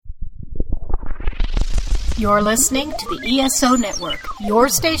You're listening to the ESO Network, your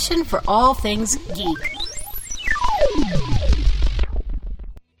station for all things geek.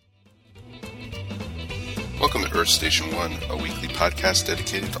 Welcome to Earth Station 1, a weekly podcast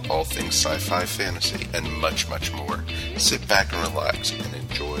dedicated to all things sci-fi, fantasy, and much, much more. Sit back and relax and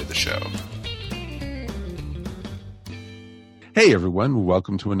enjoy the show. Hey everyone,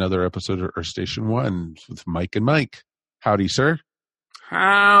 welcome to another episode of Earth Station 1 with Mike and Mike. Howdy, sir.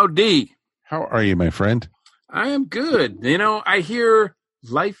 Howdy. How are you, my friend? I am good. You know, I hear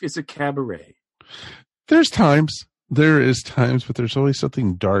life is a cabaret. There is times, but there's always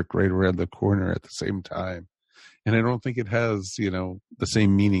something dark right around the corner at the same time. And I don't think it has, the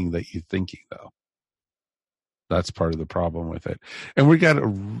same meaning that you're thinking, though. That's part of the problem with it. And we got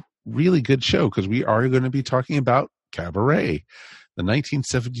a really good show because we are going to be talking about Cabaret, the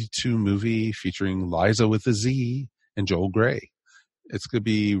 1972 movie featuring Liza with a Z and Joel Grey. It's going to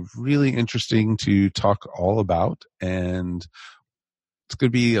be really interesting to talk all about, and it's going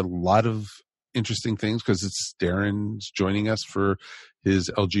to be a lot of interesting things because it's Darren's joining us for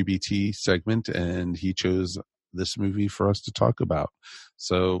his LGBT segment, and he chose this movie for us to talk about.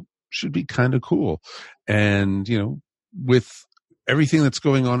 So should be kind of cool. And, with everything that's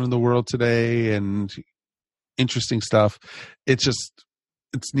going on in the world today and interesting stuff, it's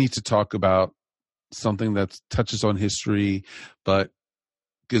neat to talk about something that touches on history, but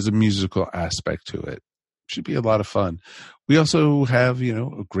gives a musical aspect to it. Should be a lot of fun. We also have,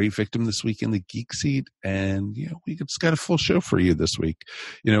 a great victim this week in the Geek Seat, and, we just got a full show for you this week.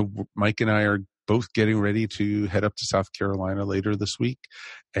 Mike and I are both getting ready to head up to South Carolina later this week,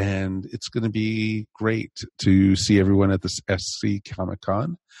 and it's going to be great to see everyone at this SC Comic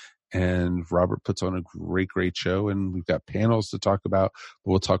Con. And Robert puts on a great show, and we've got panels to talk about,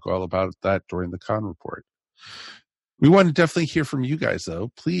 but we'll talk all about that during the con report. We want to definitely hear from you guys,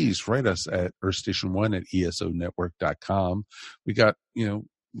 though. Please write us at earthstation1@esonetwork.com. We got,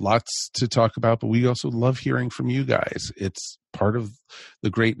 lots to talk about, but we also love hearing from you guys. It's part of the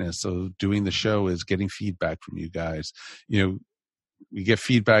greatness of doing the show is getting feedback from you guys. We get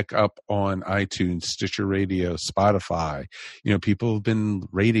feedback up on iTunes, Stitcher Radio, Spotify. People have been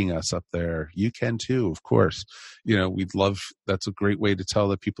rating us up there. You can too, of course. We'd love, that's a great way to tell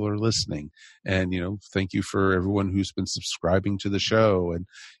that people are listening. And, thank you for everyone who's been subscribing to the show and,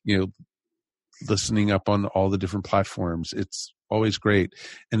 listening up on all the different platforms. It's always great.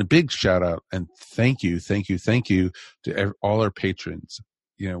 And a big shout out and thank you to all our patrons.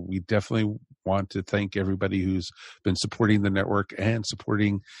 We definitely want to thank everybody who's been supporting the network and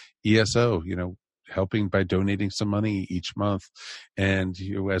supporting ESO, helping by donating some money each month. And,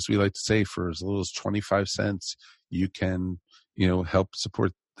 as we like to say, for as little as 25 cents, you can, help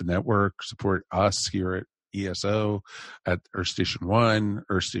support the network, support us here at ESO, at Earth Station 1,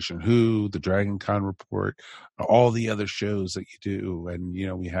 Earth Station Who, the Dragon Con Report, all the other shows that you do and,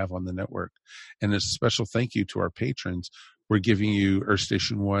 we have on the network. And a special thank you to our patrons. We're giving you Earth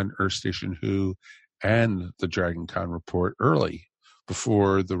Station 1, Earth Station Who, and the Dragon Con Report early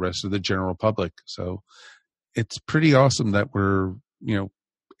before the rest of the general public. So it's pretty awesome that we're,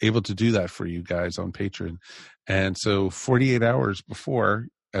 able to do that for you guys on Patreon. And so 48 hours before,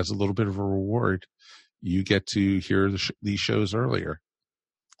 as a little bit of a reward, you get to hear these shows earlier.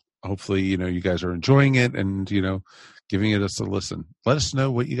 Hopefully, you guys are enjoying it and, giving it us a listen. Let us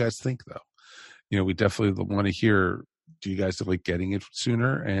know what you guys think, though. We definitely want to hear, do you guys like getting it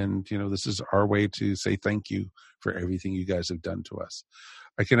sooner? And, this is our way to say thank you for everything you guys have done to us.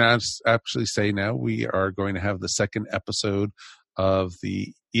 I can actually say now we are going to have the second episode of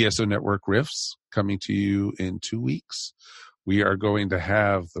the ESO Network Riffs coming to you in 2 weeks. We are going to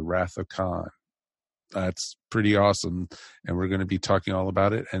have the Wrath of Khan. That's pretty awesome. And we're going to be talking all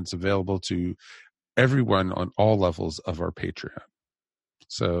about it. And it's available to everyone on all levels of our Patreon.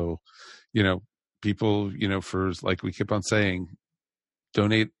 So, people, for like we keep on saying,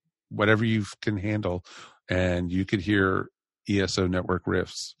 donate whatever you can handle, and you could hear ESO Network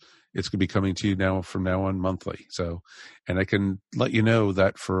Riffs. It's going to be coming to you from now on monthly. So, and I can let you know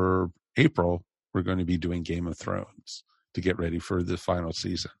that for April, we're going to be doing Game of Thrones to get ready for the final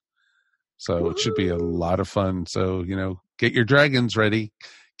season. So it should be a lot of fun. So, get your dragons ready,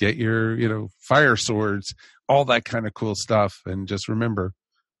 get your, fire swords, all that kind of cool stuff. And just remember,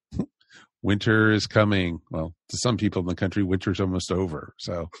 winter is coming. Well, to some people in the country, winter's almost over.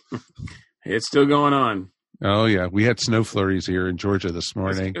 So it's still going on. Oh, yeah. We had snow flurries here in Georgia this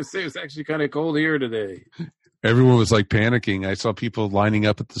morning. It was actually kind of cold here today. Everyone was like panicking. I saw people lining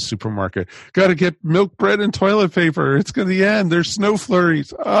up at the supermarket. Got to get milk, bread, and toilet paper. It's going to the end. There's snow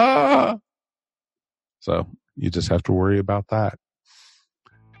flurries. Ah! So you just have to worry about that.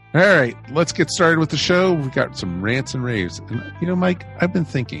 All right, let's get started with the show. We got some rants and raves. And, Mike, I've been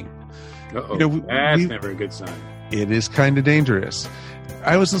thinking. Uh-oh, that's never a good sign. It is kind of dangerous.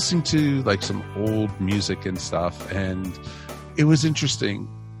 I was listening to like some old music and stuff, and it was interesting.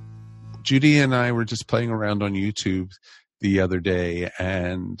 Judy and I were just playing around on YouTube the other day,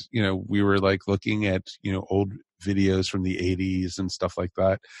 and, we were like looking at, old videos from the 80s and stuff like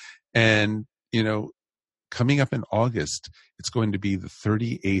that. And, coming up in August, it's going to be the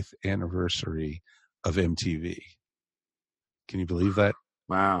 38th anniversary of MTV. Can you believe that?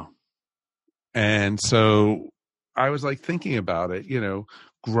 Wow. And so I was like thinking about it,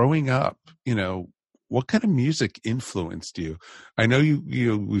 growing up, what kind of music influenced you? I know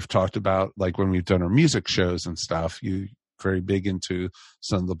we've talked about, like, when we've done our music shows and stuff, you very big into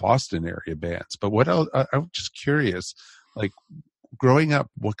some of the Boston area bands, but what else? I'm just curious, like, growing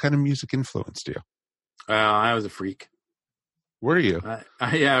up, what kind of music influenced you? I was a freak. Were you?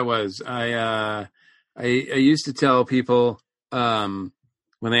 I was. I used to tell people when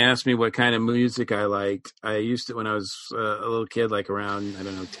they asked me what kind of music I liked, I used to, when I was a little kid, like around,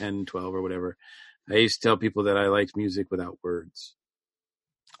 10, 12 or whatever, I used to tell people that I liked music without words.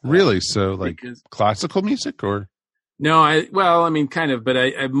 Really? So like classical music or? No, kind of, but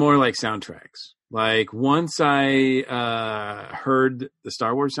I more like soundtracks. Like once I heard the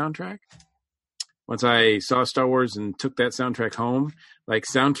Star Wars soundtrack, once I saw Star Wars and took that soundtrack home, like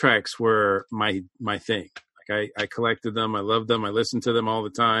soundtracks were my thing. Like I collected them. I loved them. I listened to them all the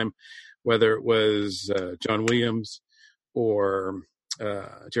time, whether it was John Williams or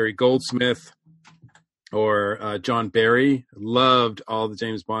Jerry Goldsmith or John Barry. Loved all the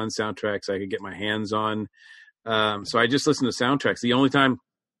James Bond soundtracks I could get my hands on. So I just listened to soundtracks. The only time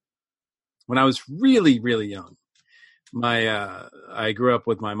when I was really, really young, I grew up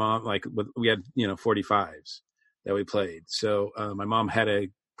with my mom, we had, 45s that we played. So my mom had a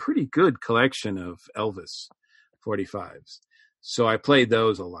pretty good collection of Elvis 45s. So I played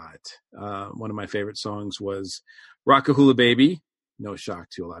those a lot. One of my favorite songs was Rockahula Baby. No shock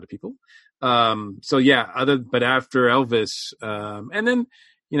to a lot of people. But after Elvis, and then,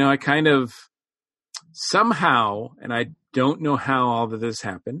 I kind of somehow, and I don't know how all of this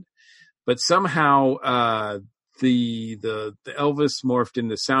happened, but somehow, the Elvis morphed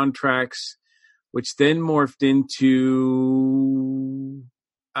into soundtracks, which then morphed into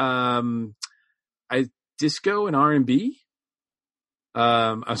disco and R&B.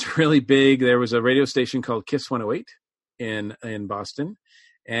 I was really big. There was a radio station called Kiss 108 in Boston,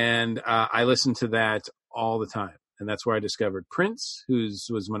 and I listened to that all the time. And that's where I discovered Prince,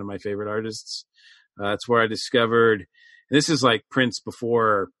 was one of my favorite artists. That's where I discovered. This is like Prince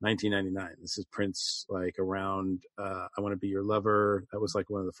before 1999. This is Prince like around I Want to Be Your Lover. That was like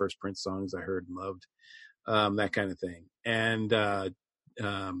one of the first Prince songs I heard and loved, that kind of thing. And Donna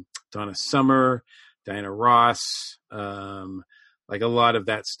Summer, Diana Ross, like a lot of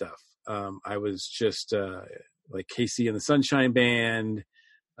that stuff. I was just like Casey and the Sunshine Band,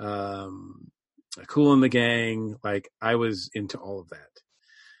 Kool and the Gang. Like I was into all of that.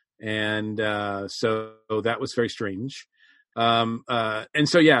 And so that was very strange. And then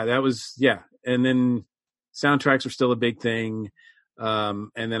soundtracks were still a big thing.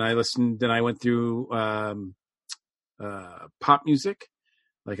 And then I went through pop music.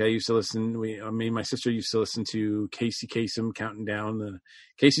 Like I used to listen, me and my sister used to listen to Casey Kasem counting down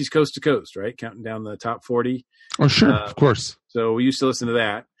Casey's Coast to Coast, right? Counting down the top 40. Oh, sure. Of course. So we used to listen to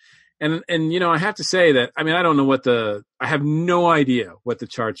that. And I have to say that, I don't know I have no idea what the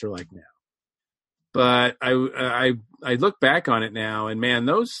charts are like now. But I look back on it now, and man,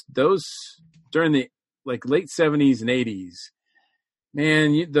 those during the like late 70s and 80s,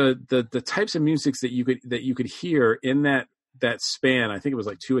 man, the types of music that you could hear in that span, I think it was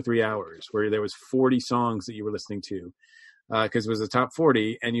like 2 or 3 hours, where there was 40 songs that you were listening to, because it was the top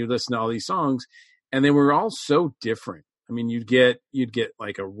 40, and you listen to all these songs, and they were all so different. You'd get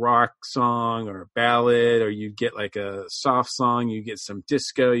like a rock song or a ballad, or you'd get like a soft song, you get some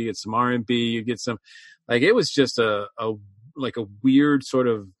disco, you get some R&B, you get some, like, it was just a weird sort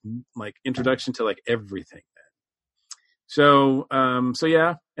of like introduction to like everything. So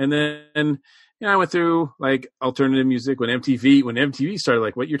yeah. And then, I went through like alternative music when MTV started,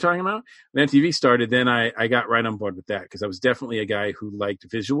 like what you're talking about. When MTV started, then I got right on board with that, because I was definitely a guy who liked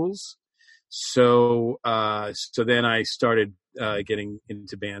visuals. So then I started getting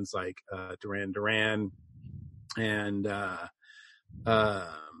into bands like Duran Duran and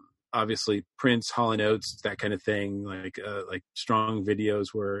obviously Prince, Hall & Oates, that kind of thing. Like strong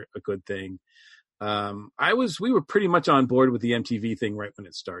videos were a good thing. We were pretty much on board with the MTV thing right when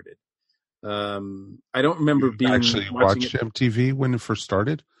it started. I don't remember watching MTV when it first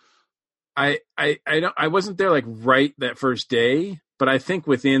started. I wasn't there like right that first day, but I think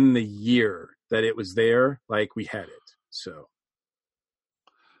within the year that it was there, like we had it. So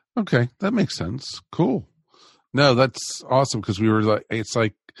Okay, that makes sense. Cool. No, that's awesome because we were like, it's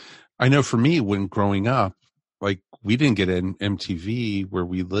like, I know for me when growing up, like we didn't get an MTV where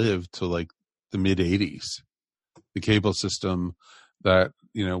we lived till like the mid 80s. The cable system that,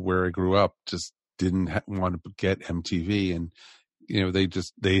 where I grew up just didn't want to get MTV. And,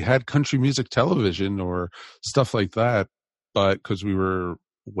 they had country music television or stuff like that, but because we were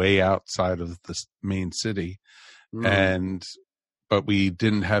way outside of the main city but we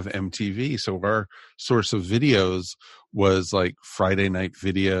didn't have MTV. So our source of videos was like Friday night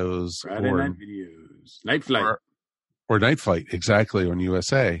videos. Night Flight. Or Night Flight, exactly, on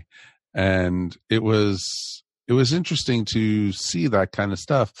USA. And it was interesting to see that kind of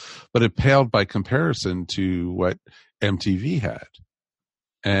stuff, but it paled by comparison to what MTV had.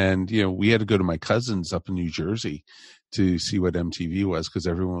 And, we had to go to my cousin's up in New Jersey to see what MTV was because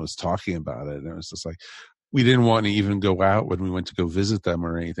everyone was talking about it. And it was just like, we didn't want to even go out when we went to go visit them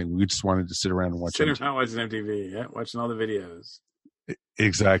or anything. We just wanted to sit around and watch MTV. Sit around watching MTV, yeah, watching all the videos.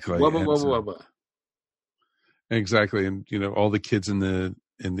 Exactly. Wubba. Exactly. And, all the kids in the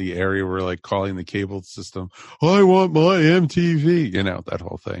area were like calling the cable system, I want my MTV, that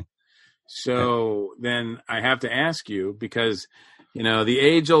whole thing. So then I have to ask you because, the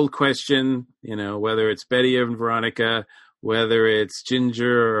age-old question, whether it's Betty and Veronica, whether it's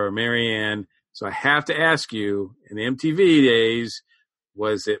Ginger or Marianne. So I have to ask you, in the MTV days,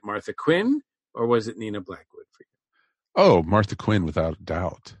 was it Martha Quinn or was it Nina Blackwood for you? Oh, Martha Quinn, without a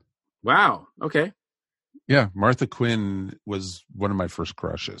doubt. Wow. Okay. Yeah, Martha Quinn was one of my first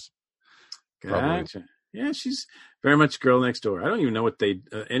crushes. Gotcha. Probably. Yeah, she's very much girl next door. I don't even know what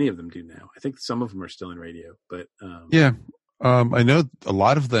any of them do now. I think some of them are still in radio, but yeah, I know a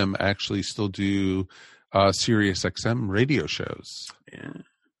lot of them actually still do Sirius XM radio shows. Yeah.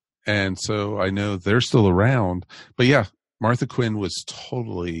 And so I know they're still around. But yeah, Martha Quinn was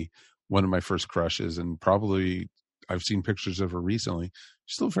totally one of my first crushes. And probably I've seen pictures of her recently.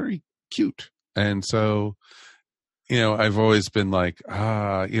 She's still very cute. And so, I've always been like,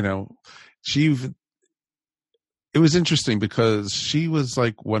 it was interesting because she was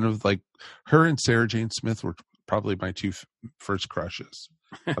like one of like her and Sarah Jane Smith were probably my two first crushes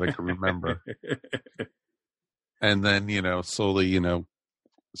that I can remember. And then, slowly,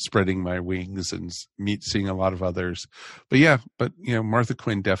 spreading my wings and seeing a lot of others. But yeah, Martha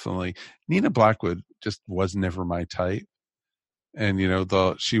Quinn definitely. Nina Blackwood just was never my type. And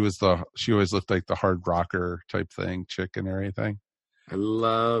she always looked like the hard rocker type thing, chick and everything. I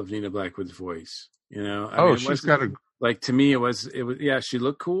love Nina Blackwood's voice. She's got to me it was yeah, she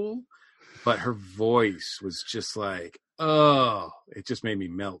looked cool, but her voice was just like, it just made me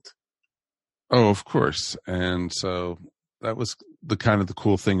melt. Oh, of course. And so that was the kind of the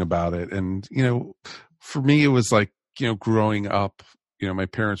cool thing about it. And, for me, it was like, growing up, my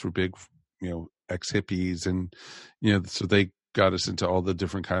parents were big, ex-hippies and, so they got us into all the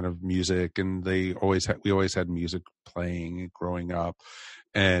different kind of music and we always had music playing growing up.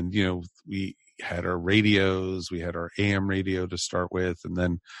 And, we had our radios, we had our AM radio to start with. And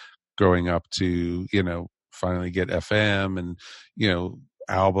then growing up to, finally get FM and,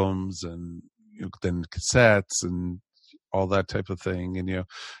 albums and then cassettes and all that type of thing. And,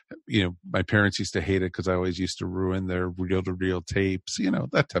 my parents used to hate it because I always used to ruin their reel-to-reel tapes,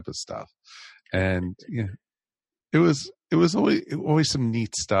 that type of stuff. And, it was always some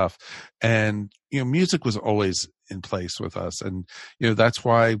neat stuff. And, music was always in place with us. And, that's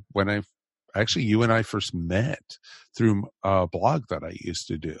why when you and I first met through a blog that I used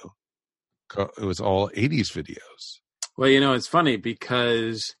to do, it was all 80s videos. Well, it's funny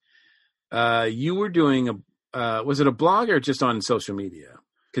because you were doing was it a blog or just on social media?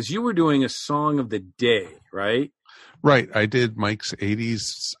 Because you were doing a song of the day, right? Right. I did Mike's 80s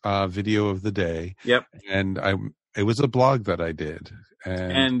video of the day. Yep. And it was a blog that I did.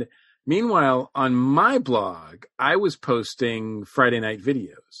 And meanwhile, on my blog, I was posting Friday night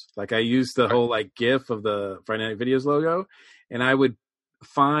videos. Like I used the whole like GIF of the Friday Night Videos logo, and I would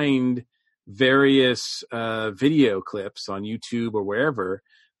find various video clips on YouTube or wherever.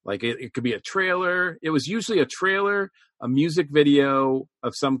 Like it could be a trailer. It was usually a trailer, a music video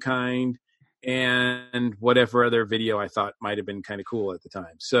of some kind, and whatever other video I thought might have been kind of cool at the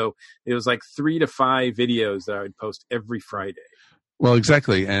time. So it was like 3 to 5 videos that I would post every Friday. Well,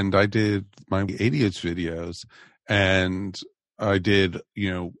 exactly. And I did my 80s videos, and I did,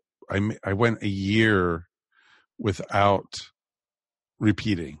 I went a year without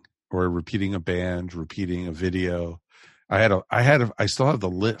repeating a band, repeating a video. I still have the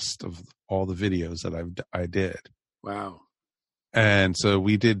list of all the videos that I did. Wow. And so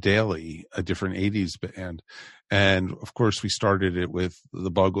we did daily a different 80s band. And of course we started it with the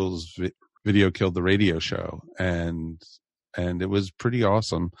Buggles Video Killed the Radio show. And it was pretty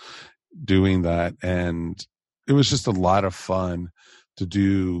awesome doing that. And it was just a lot of fun to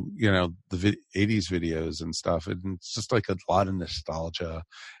do, the 80s videos and stuff. And it's just like a lot of nostalgia.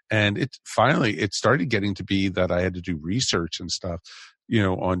 And it started getting to be that I had to do research and stuff,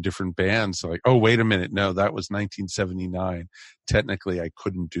 on different bands. So like, oh, wait a minute. No, that was 1979. Technically, I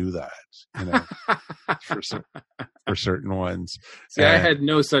couldn't do that, for certain ones. See, I had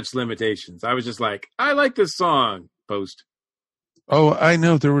no such limitations. I was just like, I like this song. Post. Oh, I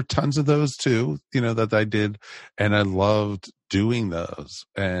know. There were tons of those too, that I did. And I loved doing those.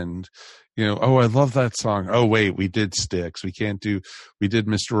 And, oh, I love that song. Oh, wait, we did Styx. We did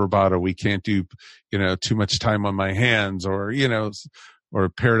Mr. Roboto. We can't do, Too Much Time on My Hands or, or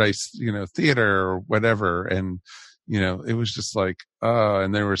Paradise, Theater or whatever. And, it was just like,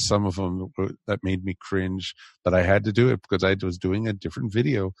 and there were some of them that made me cringe, but I had to do it because I was doing a different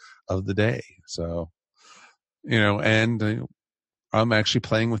video of the day. So, and I'm actually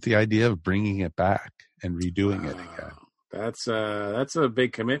playing with the idea of bringing it back and redoing it again. That's a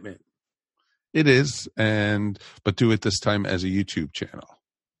big commitment. It is. But do it this time as a YouTube channel.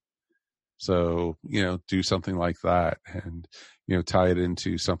 So, do something like that and, tie it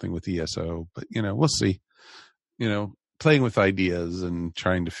into something with ESO, but, we'll see, playing with ideas and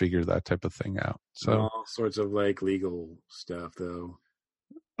trying to figure that type of thing out. So all sorts of like legal stuff though.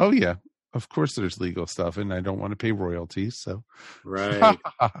 Oh yeah, of course there's legal stuff and I don't want to pay royalties. So, right.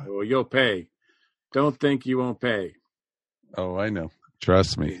 Well, you'll pay. Don't think you won't pay. Oh, I know.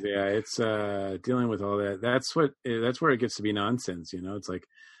 Trust me. Yeah. It's, dealing with all that. That's where it gets to be nonsense. It's like,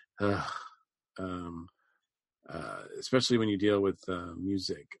 especially when you deal with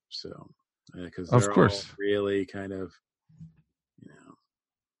music. So, because they're of course all really kind of,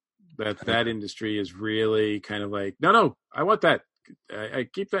 that industry is really kind of like, no, I want that. I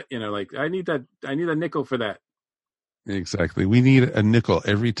keep that, like I need a nickel for that. Exactly. We need a nickel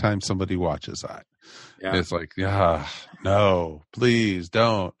every time somebody watches that. Yeah. It's like, no, please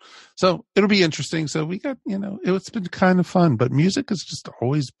don't. So it'll be interesting. So we got, it's been kind of fun, but music has just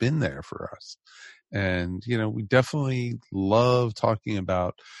always been there for us. And, we definitely love talking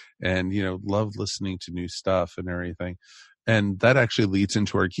about and, love listening to new stuff and everything. And that actually leads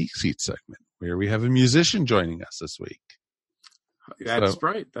into our Geek Seat segment where we have a musician joining us this week. That's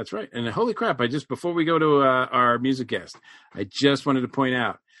right. That's right. And holy crap, before we go to our music guest, I just wanted to point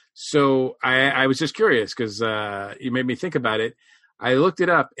out. So I was just curious because you made me think about it. I looked it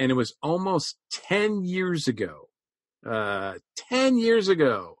up and it was almost 10 years ago. 10 years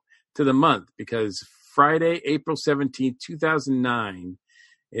ago to the month, because Friday, April 17th, 2009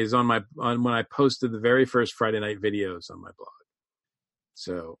 is on when I posted the very first Friday night videos on my blog.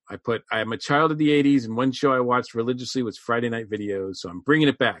 So I'm a child of the 80s, and one show I watched religiously was Friday night videos. So I'm bringing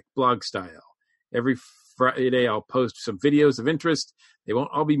it back, blog style. Every Friday I'll post some videos of interest. They won't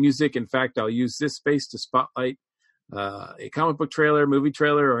all be music. In fact, I'll use this space to spotlight a comic book trailer, movie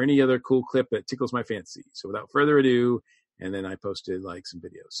trailer, or any other cool clip that tickles my fancy. So without further ado, and then I posted like some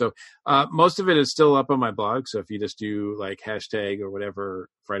videos. So most of it is still up on my blog. So if you just do like hashtag or whatever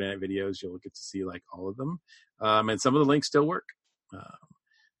Friday night videos, you'll get to see like all of them. And some of the links still work.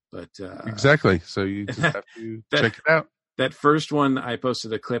 Exactly. So you just have to check it out. That first one, I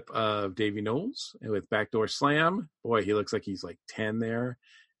posted a clip of Davey Knowles with Backdoor Slam. Boy, he looks like he's like 10 there.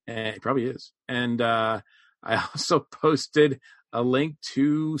 And he probably is. And I also posted a link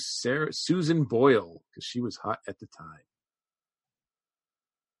to Susan Boyle because she was hot at the time.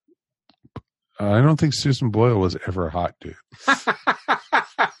 I don't think Susan Boyle was ever hot, dude.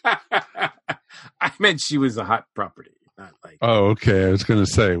 I meant she was a hot property. Not like, oh, okay. I was going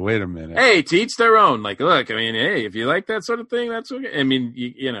to say, wait a minute. Hey, to each their own. Like, look, I mean, hey, if you like that sort of thing, that's okay. I mean,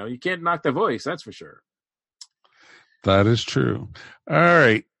 you can't knock the voice. That's for sure. That is true. All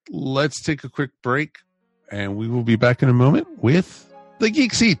right. Let's take a quick break and we will be back in a moment with the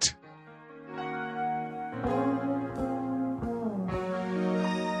Geek Seat.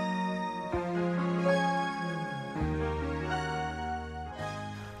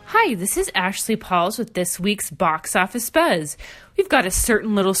 Hi, this is Ashley Pauls with this week's Box Office Buzz. We've got a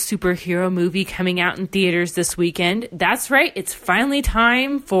certain little superhero movie coming out in theaters this weekend. That's right, it's finally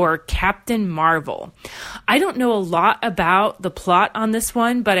time for Captain Marvel. I don't know a lot about the plot on this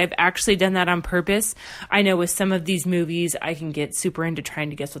one, but I've actually done that on purpose. I know with some of these movies, I can get super into trying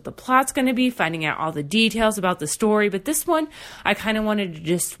to guess what the plot's going to be, finding out all the details about the story, but this one, I kind of wanted to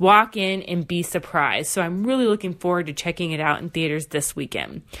just walk in and be surprised. So I'm really looking forward to checking it out in theaters this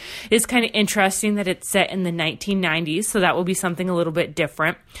weekend. It's kind of interesting that it's set in the 1990s, so that will be something a little bit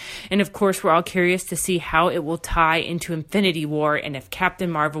different. And of course, we're all curious to see how it will tie into Infinity War and if Captain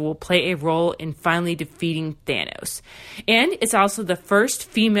Marvel will play a role in finally defeating Thanos. And it's also the first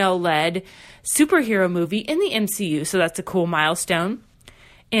female-led superhero movie in the MCU, so that's a cool milestone.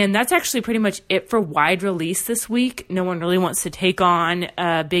 And that's actually pretty much it for wide release this week. No one really wants to take on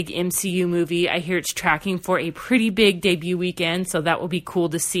a big MCU movie. I hear it's tracking for a pretty big debut weekend, so that will be cool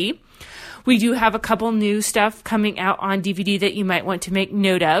to see. We do have a couple new stuff coming out on DVD that you might want to make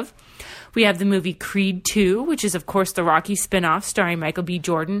note of. We have the movie Creed 2, which is, of course, the Rocky spinoff starring Michael B.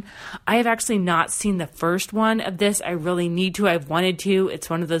 Jordan. I have actually not seen the first one of this. I really need to. I've wanted to.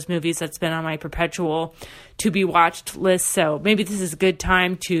 It's one of those movies that's been on my perpetual to-be-watched list, so maybe this is a good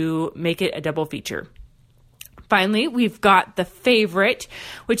time to make it a double feature. Finally, we've got The Favorite,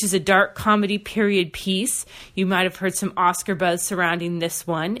 which is a dark comedy period piece. You might have heard some Oscar buzz surrounding this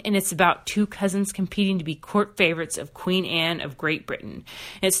one, and it's about two cousins competing to be court favorites of Queen Anne of Great Britain.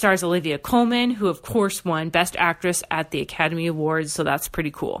 It stars Olivia Colman, who of course won Best Actress at the Academy Awards, so that's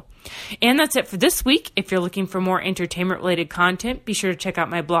pretty cool. And that's it for this week. If you're looking for more entertainment-related content, be sure to check out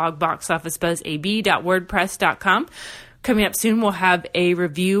my blog, boxofficebuzzab.wordpress.com. Coming up soon, we'll have a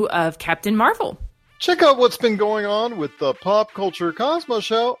review of Captain Marvel. Check out what's been going on with the Pop Culture Cosmos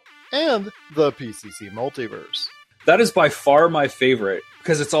Show and the PCC Multiverse. That is by far my favorite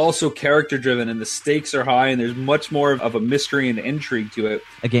because it's also character driven and the stakes are high and there's much more of a mystery and intrigue to it.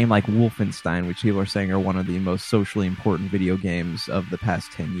 A game like Wolfenstein, which people are saying are one of the most socially important video games of the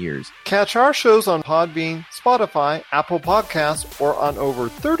past 10 years. Catch our shows on Podbean, Spotify, Apple Podcasts, or on over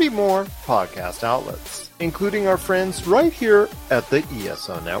 30 more podcast outlets, including our friends right here at the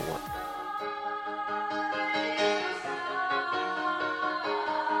ESO Network.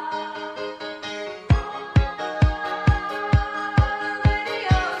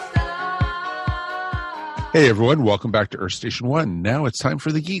 Hey everyone, welcome back to Earth Station 1. Now it's time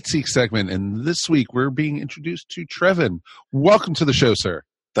for the Geek Seek segment, and this week we're being introduced to Trevin. Welcome to the show, sir.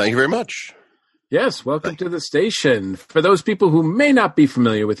 Thank you very much. Yes, welcome to the station. For those people who may not be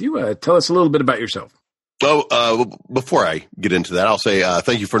familiar with you, tell us a little bit about yourself. Before I get into that, I'll say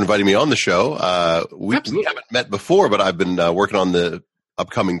thank you for inviting me on the show. We haven't met before, but I've been working on the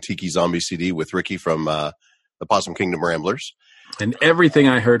upcoming Tiki Zombie CD with Ricky from the Possum Kingdom Ramblers. And everything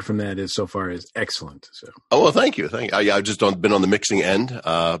I heard from that is so far is excellent. So. Oh, well, thank you. I've just been on the mixing end,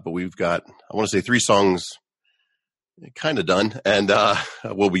 but we've got, I want to say 3 songs kind of done. And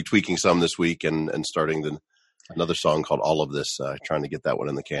we'll be tweaking some this week and starting another song called All of This, trying to get that one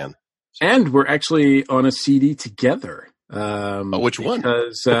in the can. So. And we're actually on a CD together. Which one?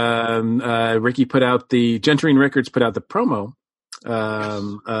 Because Ricky put out Genterine Records put out the promo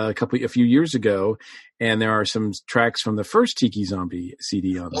a few years ago, and there are some tracks from the first Tiki Zombie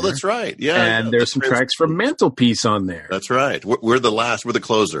CD on there. Oh, that's right. Yeah. And there's some tracks from Mantelpiece on there. That's right. We're the last. We're the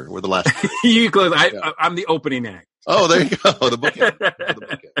closer. We're the last. You close. I'm the opening act. Oh, there you go. The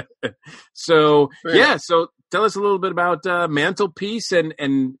bookend. So, so tell us a little bit about Mantelpiece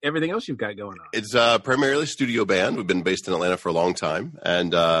and everything else you've got going on. It's primarily a studio band. We've been based in Atlanta for a long time.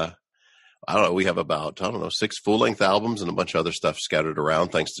 And I don't know, we have about, 6 full-length albums and a bunch of other stuff scattered around,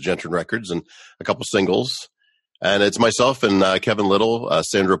 thanks to Genterine Records, and a couple singles. And it's myself and Kevin Little,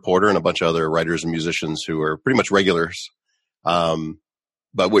 Sandra Porter, and a bunch of other writers and musicians who are pretty much regulars. But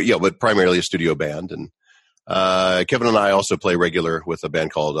primarily a studio band. And Kevin and I also play regular with a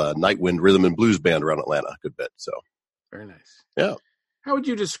band called Nightwind Rhythm and Blues Band around Atlanta a good bit. So very nice. Yeah. How would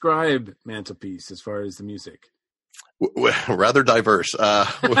you describe Mantelpiece as far as the music? Rather diverse.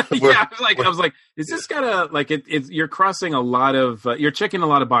 I was like, is this you're crossing a lot of, you're checking a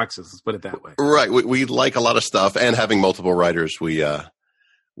lot of boxes. Let's put it that way. Right. We like a lot of stuff, and having multiple writers, we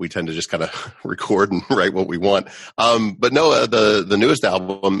tend to just kind of record and write what we want. But no, the newest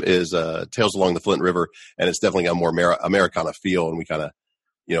album is Tales Along the Flint River, and it's definitely got a more Americana feel. And we kind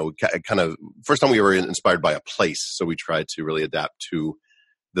of, first time we were inspired by a place, so we tried to really adapt to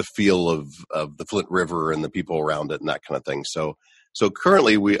the feel of the Flint River and the people around it and that kind of thing. So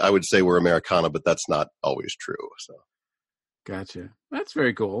currently I would say we're Americana, but that's not always true. So. Gotcha. That's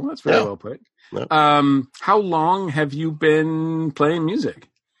very cool. That's very well put. Yeah. How long have you been playing music?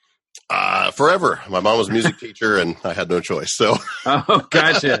 Forever. My mom was a music teacher, and I had no choice. So, Oh,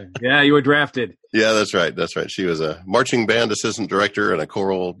 gotcha. Yeah, you were drafted. yeah, that's right. That's right. She was a marching band assistant director and a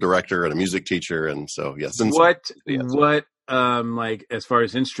choral director and a music teacher, and so yes. What like as far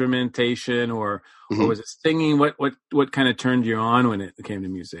as instrumentation or was it singing? What kind of turned you on when it came to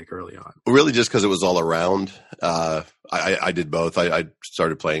music early on? Really, just because it was all around. I did both. I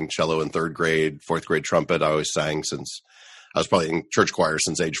started playing cello in 3rd grade, 4th grade trumpet. I always sang since I was probably in church choir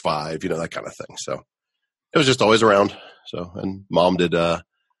since age 5, that kind of thing. So it was just always around. So, and mom did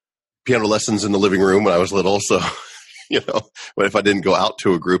piano lessons in the living room when I was little. So, but if I didn't go out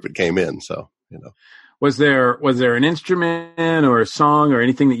to a group, it came in. So, Was there an instrument or a song or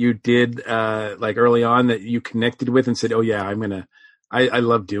anything that you did like early on that you connected with and said, "Oh yeah, I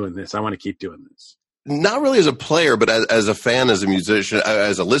love doing this. I want to keep doing this." Not really as a player, but as a fan, as a musician,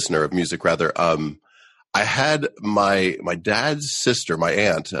 as a listener of music, rather. I had my dad's sister, my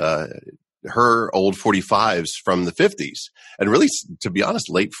aunt, her old 45s from the 50s, and really, to be honest,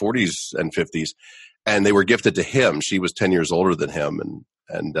 late 40s and 50s, and they were gifted to him. She was 10 years older than him,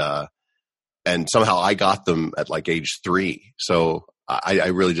 and somehow I got them at like age 3. So I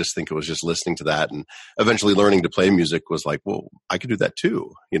really just think it was just listening to that, and eventually learning to play music was like, well, I could do that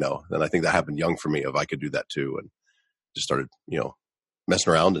too, and I think that happened young for me, if I could do that too, and just started,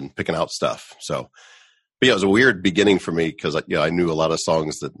 messing around and picking out stuff. So. But yeah, it was a weird beginning for me because I knew a lot of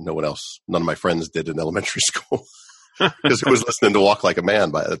songs that none of my friends did in elementary school because I was listening to Walk Like a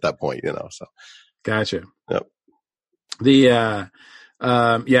Man at that point, So, gotcha. Yep.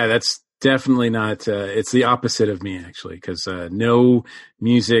 That's definitely not. It's the opposite of me actually, because no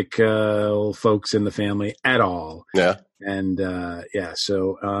music folks in the family at all. Yeah. And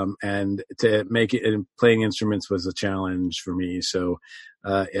and to make it, and playing instruments was a challenge for me. So,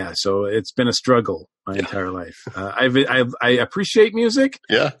 so it's been a struggle my entire life. I appreciate music,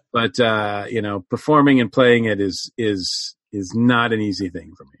 but performing and playing it is not an easy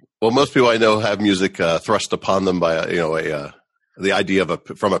thing for me. Well, most people I know have music thrust upon them by the idea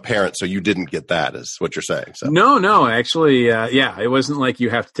from a parent. So you didn't get that, is what you're saying. So. No, actually, it wasn't like you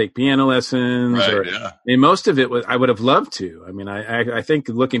have to take piano lessons. Right, I mean, most of it was, I would have loved to. I mean, I think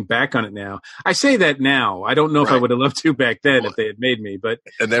looking back on it now, I say that now. I don't know if I would have loved to back then if they had made me. But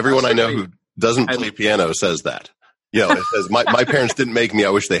and everyone I know who doesn't play piano says that. It says my parents didn't make me. I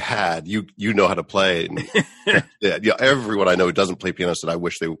wish they had. You know how to play. And, everyone I know who doesn't play piano said, I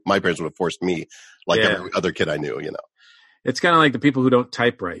wish my parents would have forced me like every other kid I knew. It's kind of like the people who don't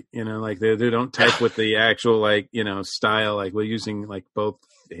type right, like they don't type with the actual style, like we're using like both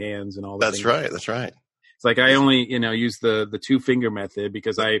hands and all that. That's right. That's right. It's like I only use the 2-finger method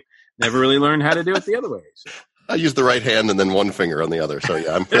because I never really learned how to do it the other way. So. I use the right hand and then one finger on the other. So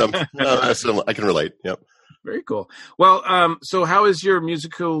yeah, I can relate. Yep. Very cool. Well, so how has your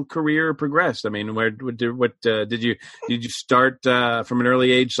musical career progressed? I mean, did you start from an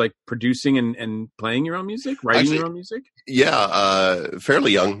early age, like producing and playing your own music, writing your own music? Yeah,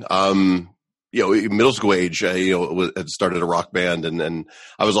 fairly young. Middle school age, had started a rock band, and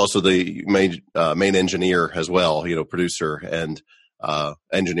I was also the main engineer as well. Producer and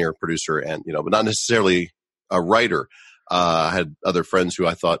engineer, producer, and but not necessarily a writer. I had other friends who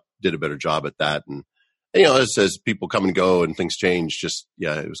I thought did a better job at that, and as people come and go and things change,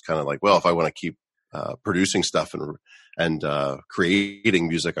 it was kind of like, well, if I want to keep producing stuff and creating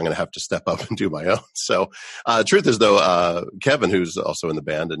music, I'm going to have to step up and do my own. So, truth is though, Kevin, who's also in the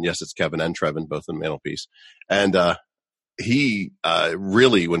band, and yes, it's Kevin and Trevin, both in Mantelpiece, and he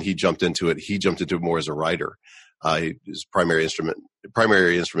really, when he jumped into it more as a writer. His primary instrument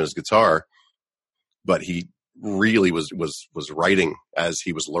is guitar, but he really was writing as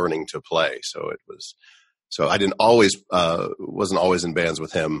he was learning to play. So I wasn't always in bands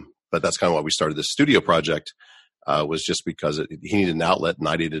with him, but that's kind of why we started this studio project, was just because he needed an outlet and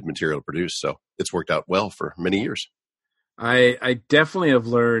I needed material to produce. So it's worked out well for many years. I definitely have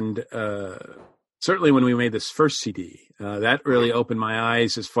learned, certainly when we made this first CD, that really opened my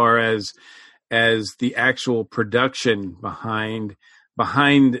eyes as far as the actual production behind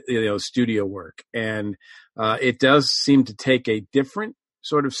studio work. And it does seem to take a different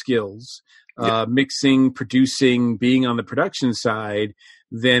sort of skills, mixing, producing, being on the production side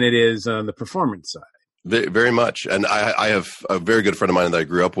than it is on the performance side. Very much. And I have a very good friend of mine that I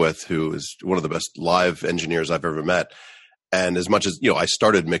grew up with who is one of the best live engineers I've ever met. And as much as, I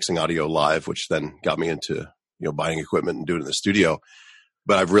started mixing audio live, which then got me into, buying equipment and doing it in the studio.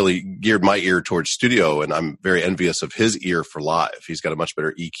 But I've really geared my ear towards studio, and I'm very envious of his ear for live. He's got a much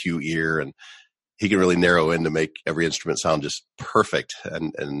better EQ ear, and he can really narrow in to make every instrument sound just perfect.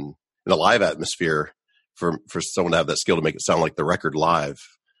 And in a live atmosphere, for someone to have that skill to make it sound like the record live,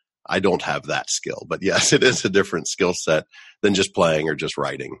 I don't have that skill, but yes, it is a different skill set than just playing or just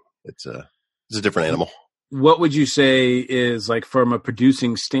writing. It's a different animal. What would you say is, like, from a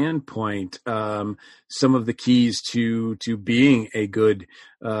producing standpoint, some of the keys to being a good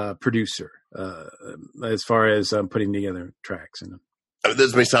producer as far as putting together tracks?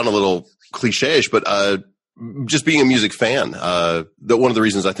 This may sound a little cliche-ish, but just being a music fan, one of the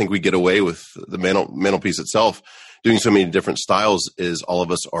reasons I think we get away with the Mantelpiece itself doing so many different styles is all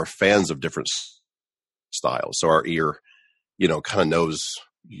of us are fans of different styles. So our ear, kind of knows,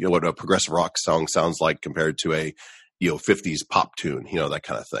 what a progressive rock song sounds like compared to a, 50s pop tune, that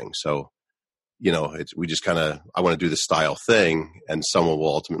kind of thing. So, we just I want to do this style thing, and someone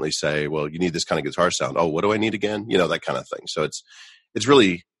will ultimately say, well, you need this kind of guitar sound. Oh, what do I need again? That kind of thing. So it's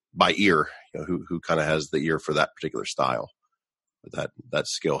really by ear, who kind of has the ear for that particular style. But that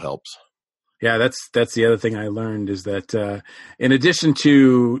skill helps. Yeah, that's the other thing I learned is that in addition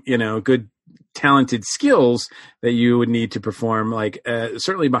to, good talented skills that you would need to perform, like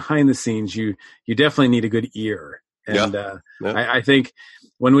certainly behind the scenes, you definitely need a good ear. And I think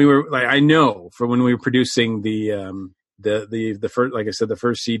when we were, like, I know for when we were producing the first, like I said, the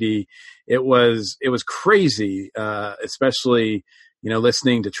first CD, it was crazy, especially,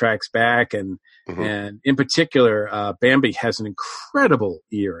 listening to tracks back and in particular, Bambi has an incredible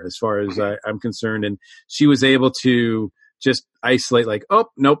ear as far as I'm concerned. And she was able to just isolate, like, oh,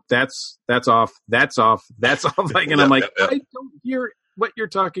 nope, that's off. Like, and I'm like, I don't hear what you're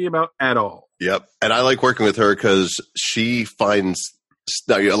talking about at all. Yep. And I like working with her because she finds,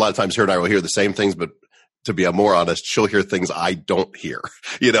 a lot of times her and I will hear the same things, but to be more honest, she'll hear things I don't hear,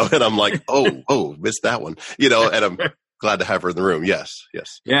 and I'm like, oh, missed that one, and I'm glad to have her in the room. Yes.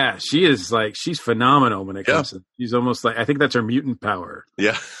 Yeah. She is she's phenomenal when it comes to, she's almost like, I think that's her mutant power.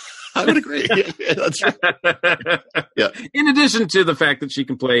 Yeah. I would agree. Yeah, that's right. Yeah. In addition to the fact that she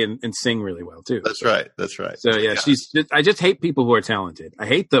can play and sing really well too. That's right. So yeah, I just hate people who are talented. I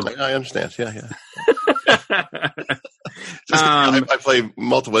hate them. I understand. Yeah. I play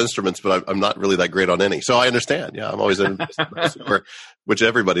multiple instruments, but I'm not really that great on any. So I understand. Yeah, I'm always in which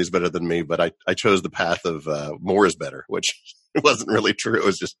everybody's better than me, but I chose the path of more is better, which wasn't really true. It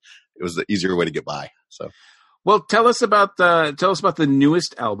was the easier way to get by. So. Well, tell us about the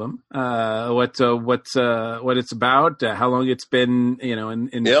newest album. What it's about, how long it's been,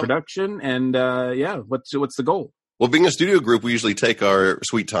 in production, and what's the goal? Well, being a studio group, we usually take our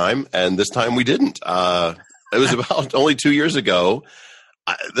sweet time, and this time we didn't. It was about only 2 years ago.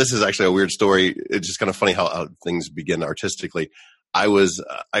 This is actually a weird story. It's just kind of funny how things begin artistically. I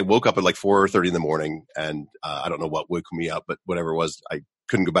woke up at like 4:30 in the morning, and I don't know what woke me up, but whatever it was, I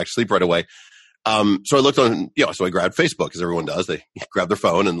couldn't go back to sleep right away. So I looked on, so I grabbed Facebook, as everyone does. They grab their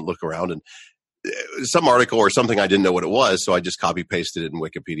phone and look around, and some article or something, I didn't know what it was. So I just copy pasted it in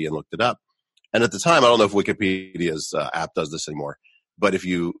Wikipedia and looked it up. And at the time, I don't know if Wikipedia's app does this anymore, but if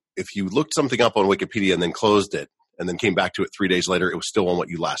you looked something up on Wikipedia and then closed it and then came back to it 3 days later, it was still on what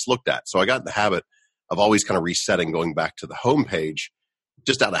you last looked at. So I got in the habit of always kind of resetting, going back to the homepage,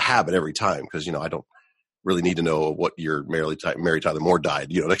 just out of habit every time. Cause I don't really need to know what year Mary Tyler Moore died,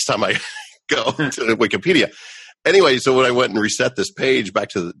 next time I go to Wikipedia. Anyway, so when I went and reset this page back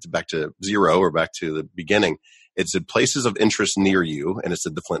to zero, or back to the beginning, it said places of interest near you, and it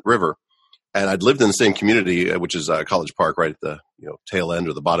said the Flint River. And I'd lived in the same community, which is College Park, right at the tail end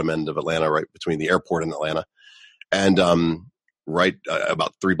or the bottom end of Atlanta, right between the airport and Atlanta. And right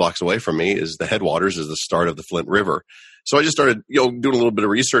about 3 blocks away from me is the headwaters, is the start of the Flint River. So I just started doing a little bit of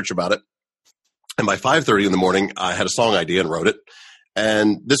research about it. And by 5:30 in the morning, I had a song idea and wrote it.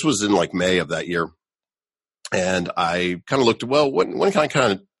 And this was in like May of that year. And I kind of looked at, well, when can I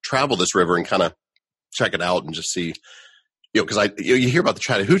kind of travel this river and kind of check it out and just see, because you hear about the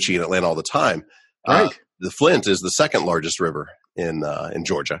Chattahoochee in Atlanta all the time. Right. The Flint is the second largest river in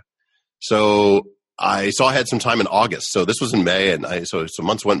Georgia. So I had some time in August. So this was in May, and so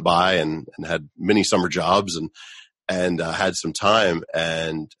months went by and had many summer jobs and had some time.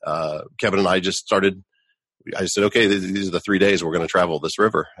 And Kevin and I just started. I said, okay, these are the 3 days we're going to travel this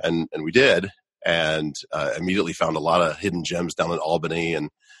river, and we did, and immediately found a lot of hidden gems down in Albany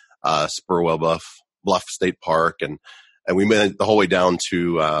and Spurwell Bluff State Park, and we made it the whole way down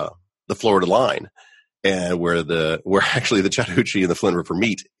to the Florida line, and where actually the Chattahoochee and the Flint River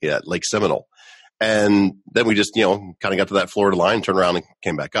meet at Lake Seminole. And then we just, kind of got to that Florida line, turned around and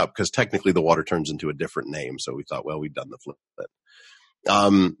came back up, because technically the water turns into a different name. So we thought, well, we've done the Flint.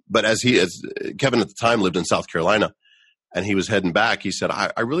 But as Kevin at the time lived in South Carolina, and he was heading back, he said,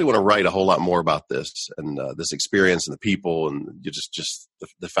 I really want to write a whole lot more about this and this experience and the people, and just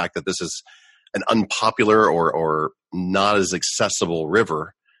the fact that this is an unpopular or not as accessible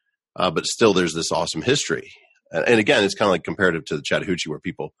river. but still there's this awesome history. And again, it's kind of like comparative to the Chattahoochee where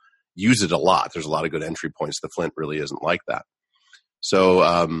people use it a lot. There's a lot of good entry points. The Flint really isn't like that.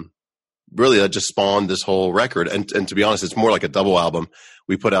 So really that just spawned this whole record. And to be honest, it's more like a double album.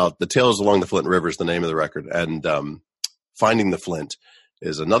 We put out The Tales Along the Flint River is the name of the record. And Finding the Flint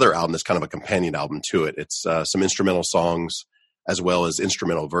is another album that's kind of a companion album to it. It's some instrumental songs as well as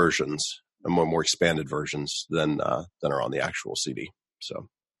instrumental versions, more expanded versions than are on the actual CD. So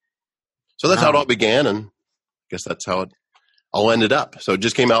that's how it all began, and I guess that's how it all ended up. So it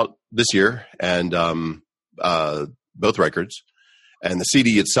just came out this year, and both records. And the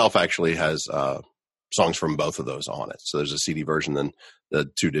CD itself actually has songs from both of those on it. So there's a CD version and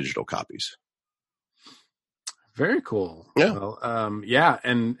the 2 digital copies. Very cool. Yeah. Well,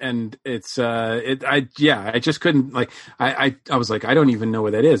 and it's I just couldn't I was like, I don't even know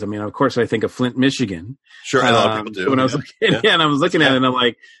what that is. I mean, of course I think of Flint, Michigan. Sure, a lot of people do. When I was looking, and I was looking at it and I'm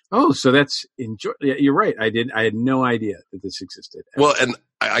like, oh, so that's in Georgia. Yeah, you're right. I had no idea that this existed. Well, and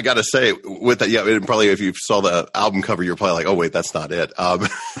I got to say with that, probably if you saw the album cover, you're probably like, oh wait, that's not it. That's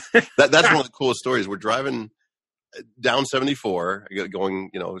one of the coolest stories. We're driving down 74, going,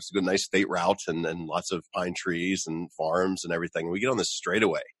 it's a good, nice state route and lots of pine trees and farms and everything. We get on this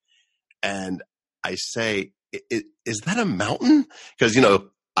straightaway and I say, is that a mountain? Because,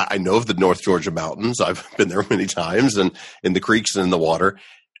 I know of the North Georgia mountains. I've been there many times and in the creeks and in the water.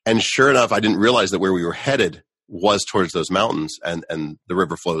 And sure enough, I didn't realize that where we were headed was towards those mountains and the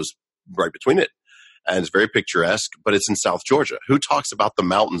river flows right between it. And it's very picturesque, but it's in South Georgia. Who talks about the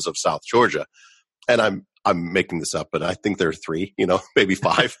mountains of South Georgia? And I'm making this up, but I think there are 3, maybe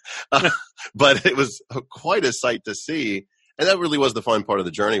 5. But it was quite a sight to see. And that really was the fun part of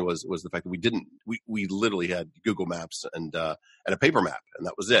the journey was the fact that we literally had Google Maps and a paper map, and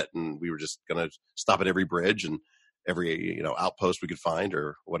that was it. And we were just going to stop at every bridge and every, outpost we could find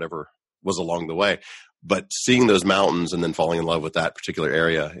or whatever was along the way. But seeing those mountains and then falling in love with that particular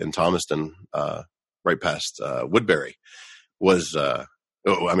area in Thomaston, right past Woodbury was,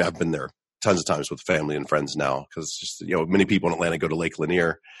 I've been there tons of times with family and friends now because just many people in Atlanta go to Lake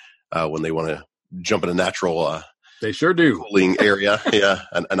Lanier when they want to jump in a natural they sure do cooling area. Yeah,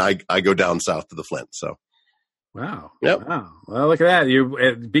 and I go down south to the Flint. So wow, yep. Wow. Well, look at that.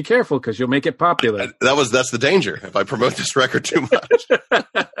 You be careful because you'll make it popular. That's the danger if I promote this record too much.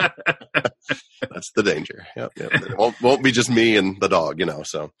 That's the danger. Yep. It won't be just me and the dog.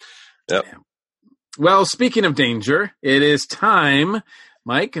 So yep. Well, speaking of danger, it is time,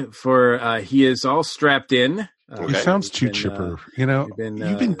 Mike, for he is all strapped in. He sounds too chipper. You've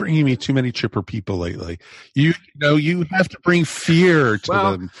been bringing me too many chipper people lately. You have to bring fear to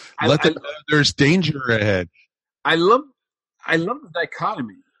them. Let them know there's danger ahead. I love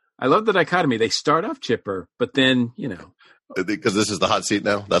the dichotomy. They start off chipper, but then because this is the hot seat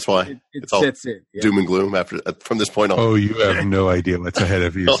now. That's why it's all doom and gloom from this point on. Oh, you have no idea what's ahead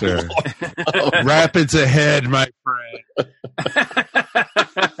of you, sir. Rapids ahead, my friend.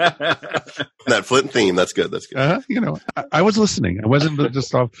 That Flint theme, that's good. I was listening. I wasn't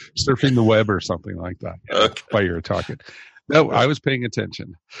just off surfing the web or something like that while you were talking. No, I was paying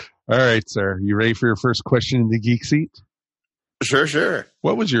attention. All right, sir. You ready for your first question in the Geek Seat? Sure.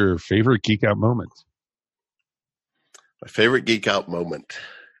 What was your favorite Geek Out moment? My favorite Geek Out moment.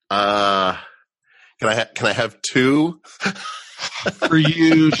 Can I have 2? For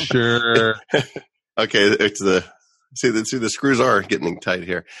you, sure. Okay, it's the screws are getting tight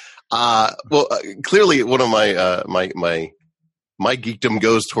here. Clearly one of my geekdom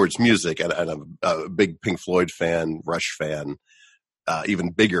goes towards music, and I'm a big Pink Floyd fan, Rush fan,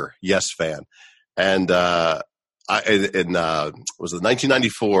 even bigger Yes fan. And was the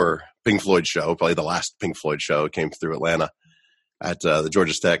 1994 Pink Floyd show, probably the last Pink Floyd show, came through Atlanta at the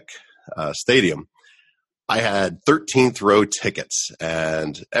Georgia Tech Stadium. I had 13th row tickets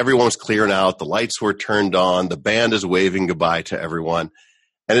and everyone was clearing out. The lights were turned on. The band is waving goodbye to everyone.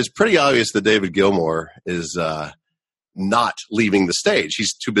 And it's pretty obvious that David Gilmour is not leaving the stage.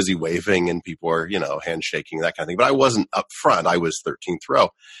 He's too busy waving and people are, handshaking, that kind of thing. But I wasn't up front. I was 13th row.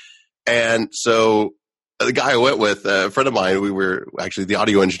 And so the guy I went with, a friend of mine, we were actually the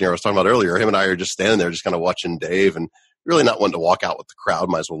audio engineer I was talking about earlier. Him and I are just standing there, just kind of watching Dave and really not wanting to walk out with the crowd.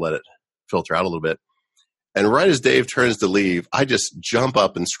 Might as well let it filter out a little bit. And right as Dave turns to leave, I just jump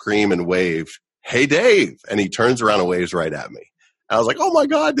up and scream and wave, "Hey, Dave." And he turns around and waves right at me. And I was like, oh my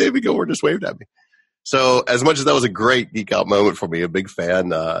God, David Gilmour just waved at me. So as much as that was a great geek out moment for me, a big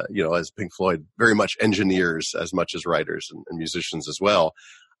fan, as Pink Floyd, very much engineers as much as writers and musicians as well.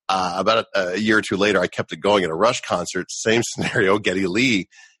 About a year or two later, I kept it going at a Rush concert. Same scenario. Geddy Lee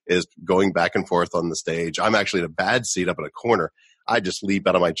is going back and forth on the stage. I'm actually in a bad seat up in a corner. I just leap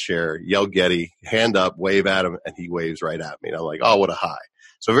out of my chair, yell Getty, hand up, wave at him, and he waves right at me. And I'm like, oh, what a high.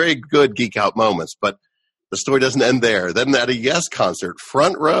 So very good geek out moments, but the story doesn't end there. Then at a Yes concert,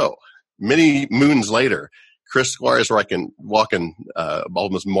 front row, many moons later, Chris Squires walking,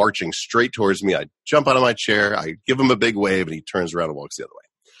 almost marching straight towards me. I jump out of my chair, I give him a big wave, and he turns around and walks the other way.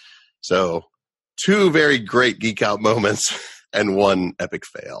 So 2 very great geek out moments and 1 epic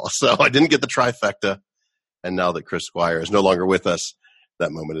fail. So I didn't get the trifecta. And now that Chris Squire is no longer with us,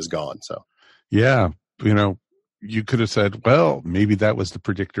 that moment is gone. So, yeah, you could have said, well, maybe that was the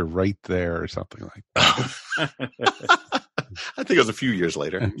predictor right there or something like that. I think it was a few years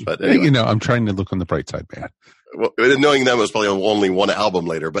later. But anyway. I'm trying to look on the bright side, man. Well, knowing them was probably only 1 album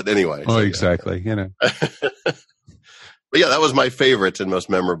later. But anyway. Oh, so, exactly. Yeah. But yeah, that was my favorite and most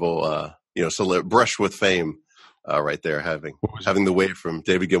memorable, brush with fame. Right there, having the wave from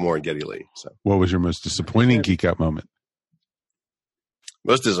David Gilmour and Geddy Lee. So, what was your most disappointing geek out moment?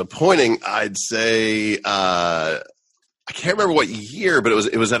 Most disappointing, I'd say. I can't remember what year, but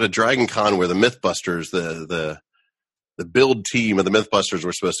it was at a Dragon Con where the MythBusters, the build team of the MythBusters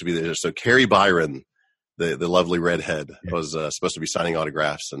were supposed to be there. So Carrie Byron, the lovely redhead, was supposed to be signing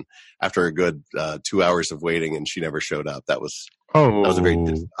autographs, and after a good 2 hours of waiting, and she never showed up. That was a very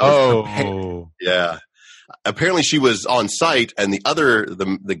yeah. Apparently she was on site and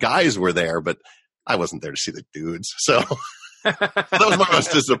the guys were there, but I wasn't there to see the dudes. So that was my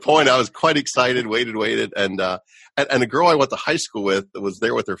most disappointing. I was quite excited, waited. And a girl I went to high school with was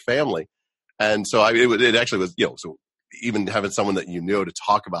there with her family. And so it actually was, so even having someone that to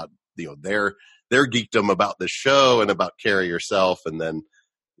talk about, their geekdom about the show and about Carrie herself. And then,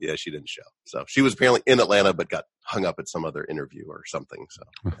 she didn't show. So she was apparently in Atlanta, but got hung up at some other interview or something. So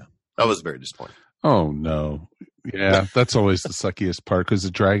yeah, that was very disappointing. Oh, no. Yeah, that's always the suckiest part because the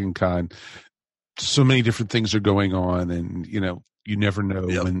Dragon Con, so many different things are going on and, you never know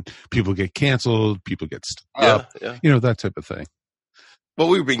when people get canceled, people get stopped, that type of thing. Well,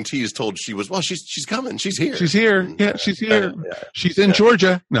 we were being teased, told she's coming. She's here. She's here. Yeah, she's here. She's in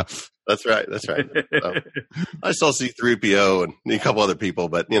Georgia. No. That's right. So, I saw C-3PO and a couple other people,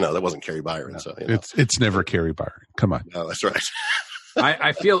 but, that wasn't Carrie Byron. No, so it's never Carrie Byron. Come on. No, that's right.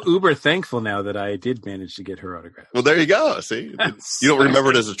 I feel uber thankful now that I did manage to get her autograph. Well, there you go. See, you don't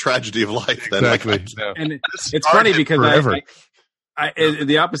remember it as a tragedy of life. Then. Exactly. And it's funny because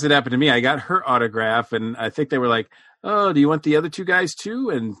the opposite happened to me. I got her autograph, and I think they were like, "Oh, do you want the other 2 guys too?"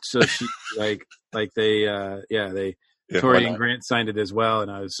 And so she Tori and Grant signed it as well.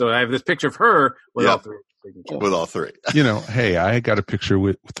 And I have this picture of her with all 3. With all 3. Hey, I got a picture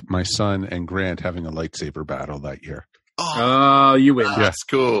with my son and Grant having a lightsaber battle that year. Oh, you win. That's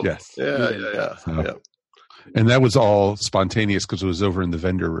cool. Yes. Yeah. And that was all spontaneous because it was over in the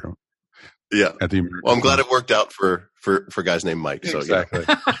vendor room. Yeah. At the well, I'm glad it worked out for guys named Mike. So, exactly.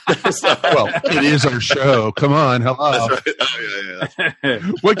 Well, it is our show. Come on. Hello. That's right. Oh, yeah.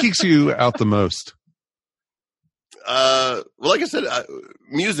 What geeks you out the most? Well, like I said,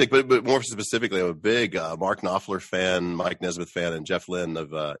 music, but more specifically, I'm a big Mark Knopfler fan, Mike Nesmith fan, and Jeff Lynne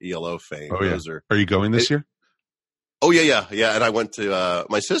of ELO fame. Oh, yeah. Are you going this year? Oh, yeah. And I went to,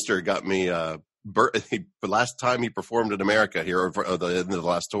 my sister got me, the last time he performed in America here, or the end of the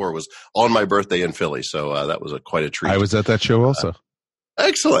last tour was on my birthday in Philly. So that was quite a treat. I was at that show also.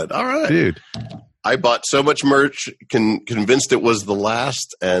 Excellent. All right. Dude. I bought so much merch, convinced it was the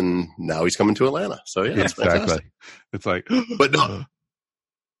last, and now he's coming to Atlanta. So yeah, it's fantastic. It's like,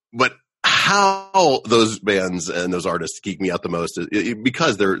 but how those bands and those artists geek me out the most is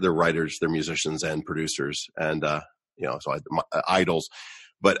because they're writers, they're musicians and producers, and so my idols.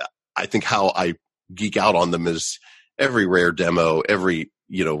 But I think how I geek out on them is every rare demo, every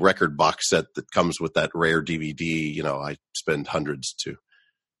record box set that comes with that rare DVD. I spend hundreds to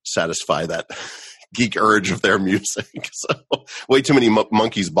satisfy that geek urge of their music. So way too many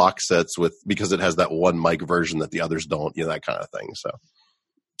Monkeys box sets because it has that one Mike version that the others don't, that kind of thing. So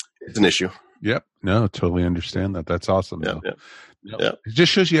it's an issue. Yep. No, totally understand that. That's awesome. Yeah. It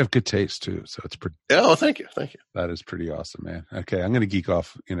just shows you have good taste too. So it's pretty. Yeah. Oh, thank you. That is pretty awesome, man. Okay. I'm going to geek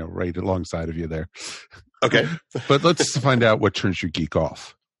off, right alongside of you there. Okay. But let's find out what turns you geek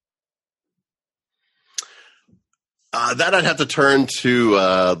off. That I'd have to turn to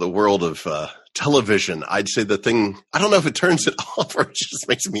the world of television. I'd say the thing, I don't know if it turns it off or it just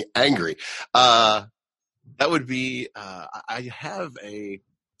makes me angry. That would be, I have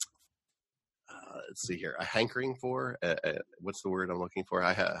let's see here, a hankering for, what's the word I'm looking for?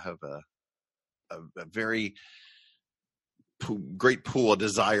 I have a very great pool, a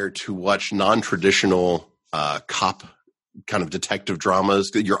desire to watch non-traditional cop kind of detective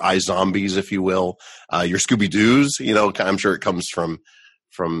dramas, your iZombies, if you will, your Scooby-Doos, I'm sure it comes from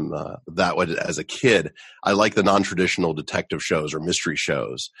that one as a kid. I like the non-traditional detective shows or mystery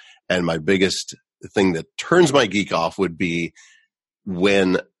shows. And my biggest thing that turns my geek off would be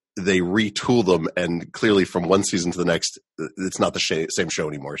when they retool them, and clearly from one season to the next, it's not the same show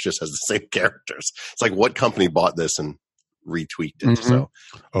anymore. It just has the same characters. It's like, what company bought this and retweaked it? Mm-hmm. So,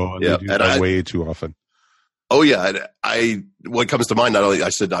 they do that way too often. Oh yeah, what comes to mind? Not only I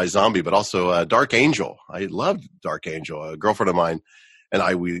said iZombie, but also Dark Angel. I loved Dark Angel. A girlfriend of mine and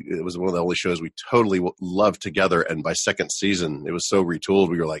it was one of the only shows we totally loved together. And by second season, it was so retooled.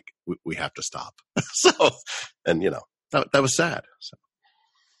 We were like, we have to stop. And that was sad. So.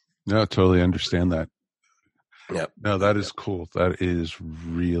 No, totally understand that. Yeah. No, that is cool. That is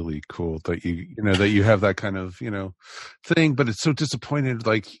really cool that you have that kind of, thing, but it's so disappointed.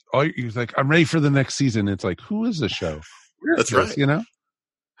 Like, you're like, I'm ready for the next season. It's like, who is the show? That's right.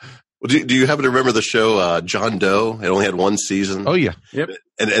 Well, do you happen to remember the show John Doe? It only had one season. Oh yeah. Yep.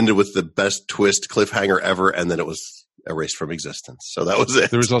 And it ended with the best twist cliffhanger ever, and then it was erased from existence. So that was it.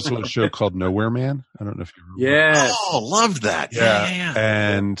 There was also a show called Nowhere Man. I don't know if you remember. Yeah. Oh, loved that. Yeah.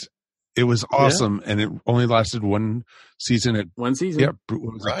 And it was awesome, and it only lasted one season. One season. Yeah.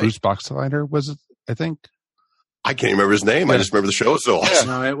 Bruce Boxleiter was it, I think. I can't remember his name. Yeah. I just remember the show was so awesome.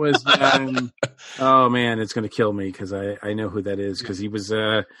 No, it was. Oh man, it's going to kill me because I know who that is, because he was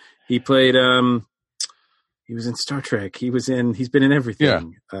he played he was in Star Trek. He's been in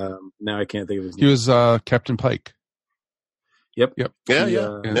everything. Yeah. Now I can't think of his name. He was Captain Pike. Yep. Yeah.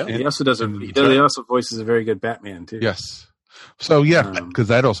 He also does. He also voices a very good Batman too. Yes. So because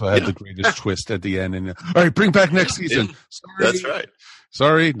that also had the greatest twist at the end. And all right, bring back next season. Sorry, that's right.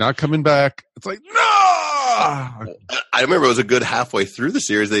 Sorry, not coming back. It's like, no. I remember it was a good halfway through the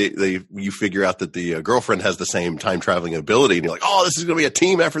series. You figure out that the girlfriend has the same time traveling ability, and you're like, oh, this is going to be a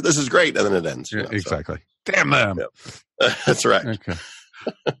team effort. This is great, and then it ends. Exactly. So. Damn them. Yep. That's right. Okay.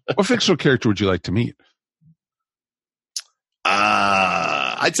 What fictional character would you like to meet?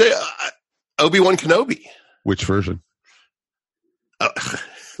 I'd say Obi-Wan Kenobi. Which version?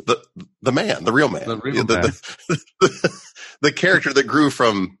 The man, the real man, the character that grew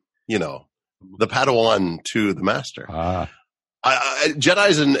from the Padawan to the Master.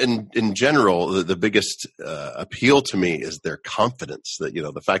 Jedis in general, the biggest appeal to me is their confidence. That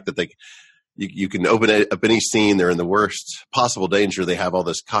the fact that you can open up any scene, they're in the worst possible danger. They have all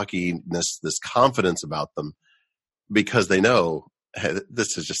this cockiness, this confidence about them, because they know, hey,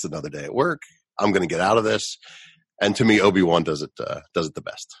 this is just another day at work. I'm going to get out of this. And to me, Obi-Wan does it the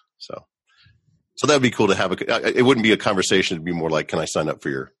best. So that'd be cool to have. It wouldn't be a conversation. It'd be more like, can I sign up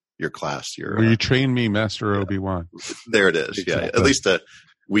for your class? Will you train me, Master Obi-Wan? There it is. Exactly. Yeah, at least a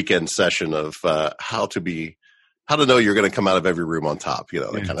weekend session of how to know you're going to come out of every room on top.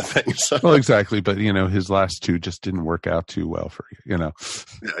 That kind of thing. So. Well, exactly. But his last two just didn't work out too well for you.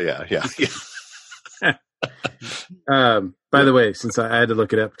 Yeah. By the way, since I had to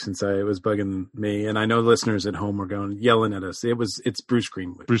look it up since it was bugging me, and I know listeners at home were yelling at us. It's Bruce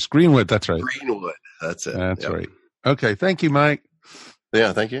Greenwood. Bruce Greenwood, that's right. Greenwood, that's it. That's right. Okay, thank you, Mike.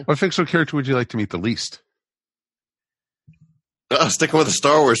 Yeah, thank you. What fictional character would you like to meet the least? Sticking with the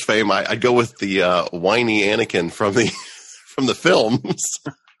Star Wars fame, I'd go with the whiny Anakin from the films.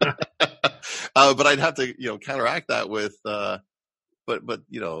 But I'd have to counteract that with but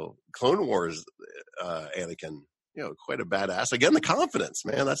Clone Wars Anakin, quite a badass. Again, the confidence,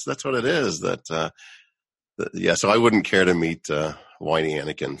 man. That's what it is. So I wouldn't care to meet whiny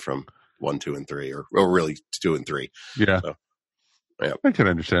Anakin from 1, 2, and 3, or really 2 and 3. Yeah. So, yeah. I can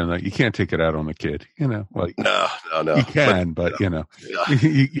understand that. You can't take it out on the kid, like no. You can, but you got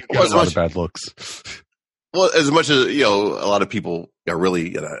a lot of bad looks. Well, as much as, a lot of people are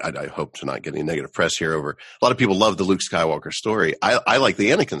really, I hope to not get any negative press here over, a lot of people love the Luke Skywalker story. I like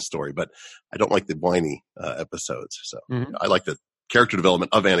the Anakin story, but I don't like the whiny episodes. So I like the character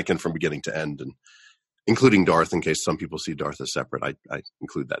development of Anakin from beginning to end, and including Darth, in case some people see Darth as separate. I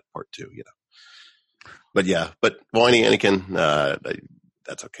include that part too, But whiny Anakin,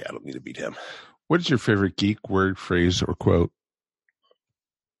 that's okay. I don't need to beat him. What is your favorite geek word, phrase, or quote?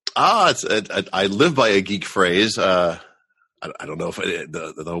 I live by a geek phrase. I don't know if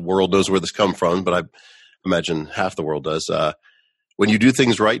the world knows where this comes from, but I imagine half the world does. When you do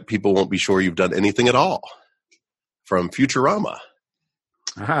things right, people won't be sure you've done anything at all. From Futurama.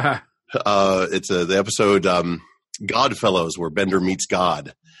 It's the episode Godfellows, where Bender meets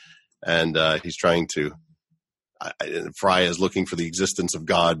God, and he's trying to. Fry is looking for the existence of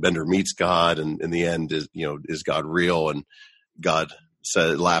God. Bender meets God, and in the end, is God real? And God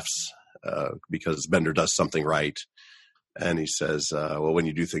laughs because Bender does something right, And he says, well, when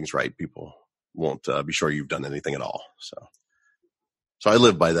you do things right, people won't be sure you've done anything at all. So I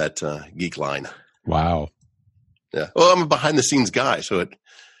live by that geek line. Wow. Yeah. Well, I'm a behind the scenes guy. So it,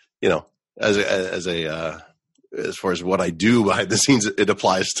 as far as what I do behind the scenes, it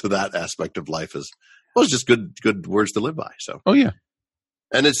applies to that aspect of life as well. It's just good words to live by. So. Oh, yeah.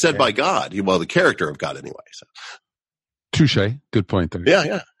 And it's said by God. Well, the character of God anyway. So. Touche. Good point there.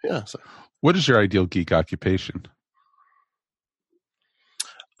 Yeah. So. What is your ideal geek occupation?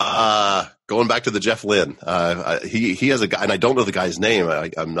 Going back to the Jeff Lynne, he has a guy, and I don't know the guy's name.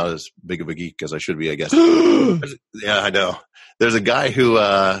 I'm not as big of a geek as I should be, I guess. Yeah, I know. There's a guy who,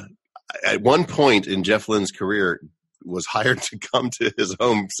 at one point in Jeff Lynne's career, was hired to come to his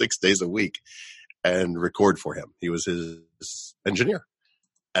home 6 days a week and record for him. He was his engineer.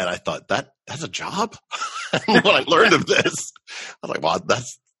 And I thought, that's a job? When I learned of this, I was like, wow,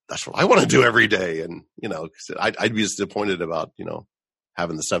 that's what I want to do every day. And, I'd be disappointed about,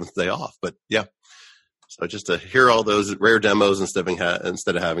 having the 7th day off. But yeah, so just to hear all those rare demos instead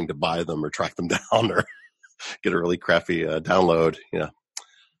of having to buy them or track them down or get a really crappy download,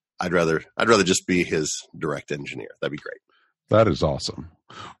 I'd rather just be his direct engineer. That'd be great. That is awesome.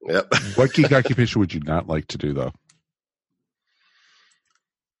 Yep. What geek occupation would you not like to do, though?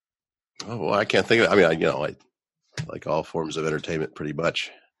 Oh, well, I can't think of it. I mean, I like all forms of entertainment pretty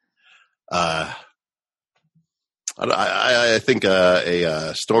much. I think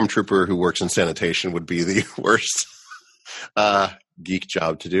a stormtrooper who works in sanitation would be the worst geek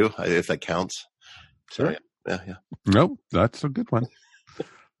job to do, if that counts. Sure. Yeah. Nope, that's a good one.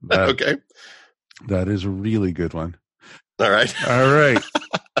 Okay. That is a really good one. All right.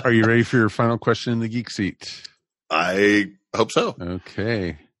 Are you ready for your final question in the geek seat? I hope so.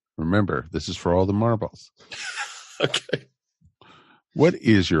 Okay. Remember, this is for all the marbles. Okay. What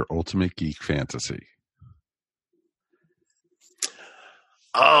is your ultimate geek fantasy?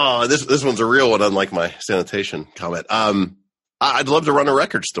 Oh, this one's a real one, unlike my sanitation comment. I'd love to run a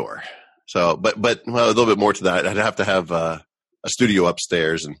record store. So, but a little bit more to that. I'd have to have a studio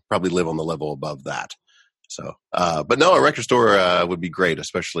upstairs and probably live on the level above that. So, but no, a record store would be great,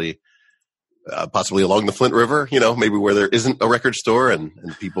 especially possibly along the Flint River. Maybe where there isn't a record store and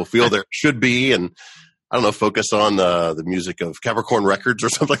people feel there should be, and I don't know, focus on the music of Capricorn Records or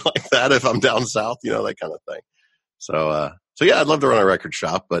something like that. If I'm down south, that kind of thing. So yeah, I'd love to run a record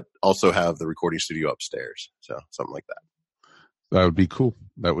shop, but also have the recording studio upstairs. So something like that. That would be cool.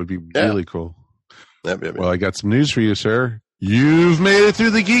 That would be really cool. Yep. Well, I got some news for you, sir. You've made it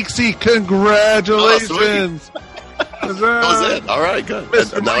through the Geek Seat. Congratulations. That was it. All right, good.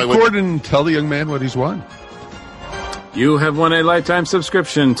 Mr. Mike Gordon, tell the young man what he's won. You have won a lifetime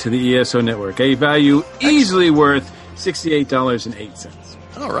subscription to the ESO Network, a value easily worth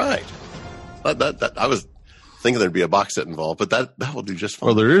 $68.08. All right. That I was thinking there'd be a box set involved, but that will do just fine.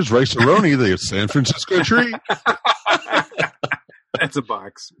 Well, there is Rice-A-Roni, the San Francisco treat. That's a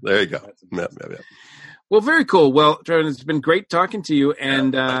box. There you go. Yep. Well, very cool. Well, Trevor, it's been great talking to you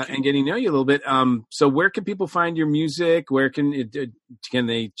and getting to know you a little bit. So where can people find your music? Where can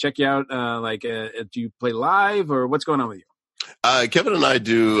they check you out? Do you play live or what's going on with you? Kevin and I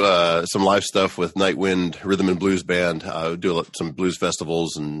do some live stuff with Nightwind Rhythm and Blues Band. Do some blues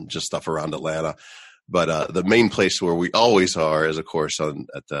festivals and just stuff around Atlanta. But the main place where we always are is, of course,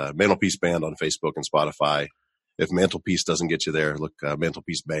 at Mantelpiece Band on Facebook and Spotify. If Mantelpiece doesn't get you there, look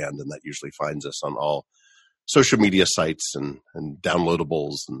Mantelpiece Band, and that usually finds us on all social media sites and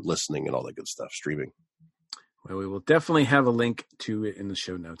downloadables and listening and all that good stuff, streaming. Well, we will definitely have a link to it in the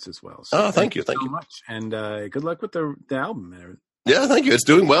show notes as well. So thank you so much, and good luck with the album. Yeah, thank you. It's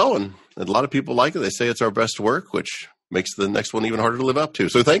doing well, and a lot of people like it. They say it's our best work, which makes the next one even harder to live up to.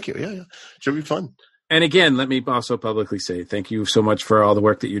 So thank you. Yeah, should be fun. And again, let me also publicly say thank you so much for all the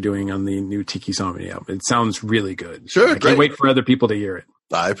work that you're doing on the new Tiki Zombie album. It sounds really good. Sure, I can't wait for other people to hear it.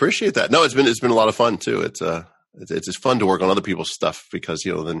 I appreciate that. No, it's been a lot of fun too. It's just fun to work on other people's stuff because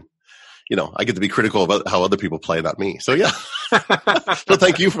then I get to be critical about how other people play, not me. So yeah. So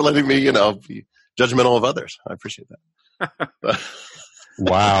thank you for letting me be judgmental of others. I appreciate that.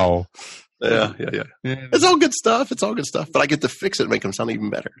 Wow. Yeah. It's all good stuff. But I get to fix it and make them sound even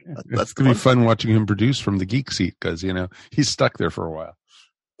better. That's going to be fun watching him produce from the Geek Seat because, he's stuck there for a while.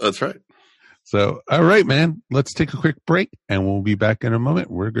 That's right. So, all right, man, let's take a quick break and we'll be back in a moment.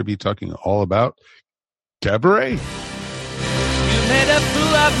 We're going to be talking all about Cabaret. You made a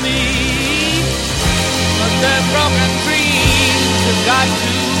fool of me, but the broken dreams have got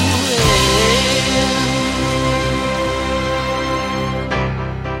to end.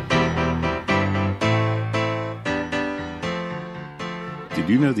 Did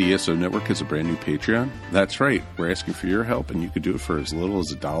you know the ESO Network has a brand new Patreon? That's right. We're asking for your help, and you could do it for as little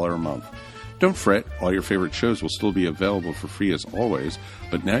as $1 a month. Don't fret. All your favorite shows will still be available for free as always,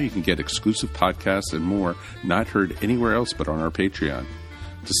 but now you can get exclusive podcasts and more not heard anywhere else but on our Patreon.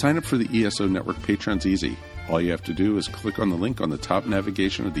 To sign up for the ESO Network, Patreon's easy. All you have to do is click on the link on the top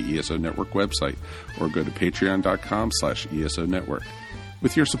navigation of the ESO Network website or go to patreon.com/ESO Network.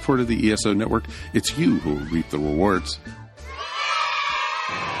 With your support of the ESO Network, it's you who will reap the rewards.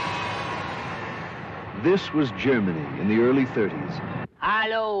 This was Germany in the early 30s.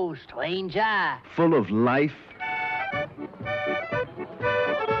 Hello, stranger. Full of life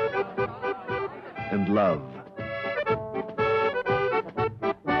and love.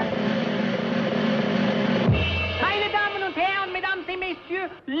 Meine Damen und Herren, Mesdames et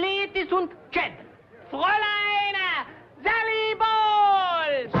Messieurs, Ladies und Gentlemen, Fräulein Sally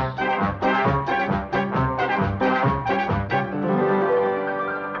Bowles!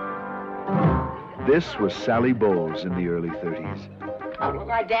 This was Sally Bowles in the early 30s. Oh,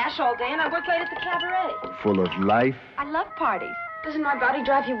 well, I dash all day and I work late at the cabaret. Full of life I love parties. Doesn't my body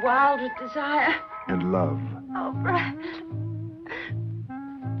drive you wild with desire? and love. Oh, Brad.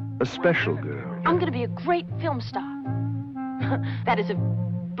 A special girl. I'm going to be a great film star. That is, if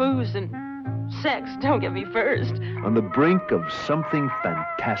booze and sex don't get me first. On the brink of something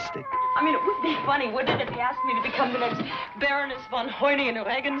fantastic. I mean, it would be funny, wouldn't it, if he asked me to become the next Baroness von Hoyning in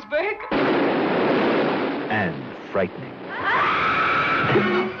Regensburg? And frightening.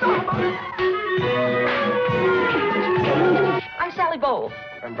 I'm Sally Bowles.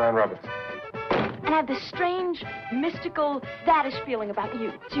 I'm Brian Roberts. And I have this strange, mystical, daddish feeling about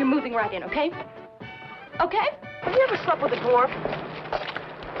you. So you're moving right in, okay? Okay? Have you ever slept with a dwarf?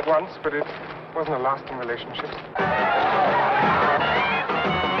 Once, but it wasn't a lasting relationship.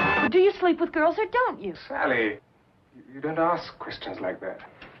 Do you sleep with girls or don't you? Sally, you don't ask questions like that.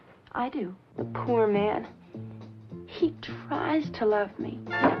 I do. The poor man. He tries to love me.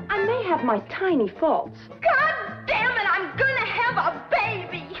 I may have my tiny faults. God damn it, I'm gonna have a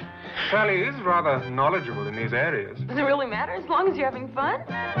baby! Sally is rather knowledgeable in these areas. Does it really matter as long as you're having fun?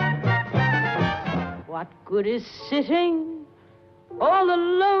 What good is sitting all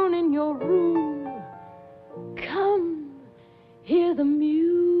alone in your room? Come, hear the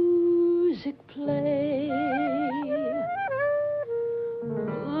music play.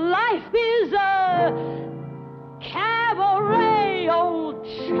 Life is a cabaret, old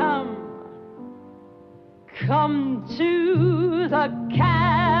chum. Come to the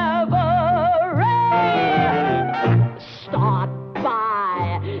cabaret. Start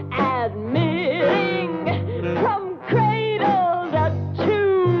by admitting from cradle to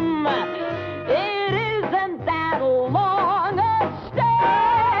tomb, it isn't that long a stay.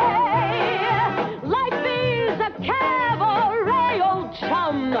 Life is a cabaret, old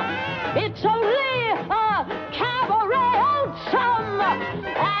chum. It's only a cabaret, old chum.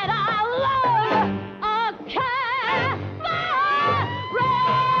 And I love a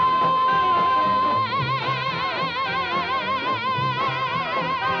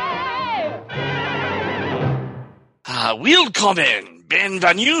Willkommen,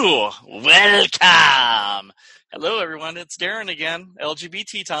 bienvenue, welcome. Hello, everyone. It's Darren again.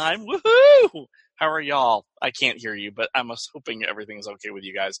 LGBT time. Woohoo! How are y'all? I can't hear you, but I'm hoping everything's okay with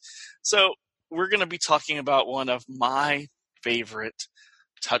you guys. So we're going to be talking about one of my favorite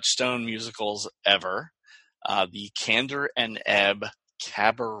touchstone musicals ever, the Candor and Ebb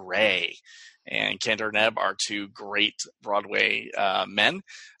Cabaret. And Candor and Ebb are two great Broadway men.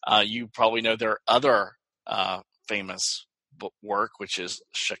 You probably know their other famous work, which is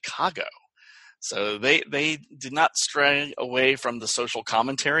Chicago. So they did not stray away from the social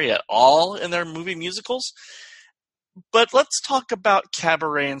commentary at all in their movie musicals. But let's talk about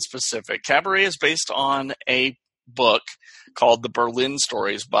Cabaret in specific. Cabaret is based on a book called The Berlin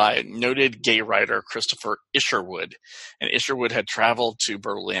Stories by noted gay writer Christopher Isherwood. And Isherwood had traveled to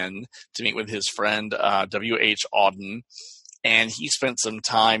Berlin to meet with his friend W.H. Auden. And he spent some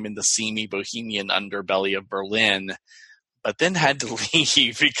time in the seamy bohemian underbelly of Berlin, but then had to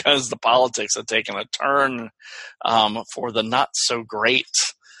leave because the politics had taken a turn for the not so great,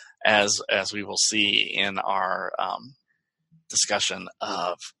 as we will see in our discussion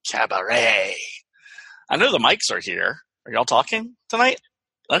of Cabaret. I know the mics are here. Are y'all talking tonight?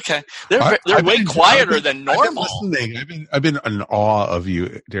 Okay, they're way quieter than normal. I've been in awe of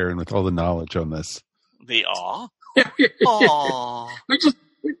you, Darren, with all the knowledge on this. The awe. Aww.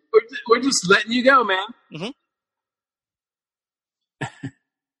 We're just letting you go, man. Mm-hmm.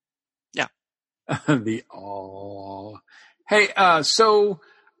 Yeah. The aw. Hey, so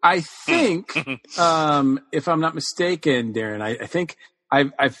I think, if I'm not mistaken, Darren, I think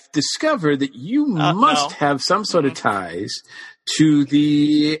I've discovered that you must have some sort of ties to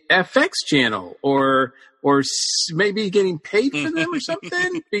the FX channel, or maybe getting paid for them or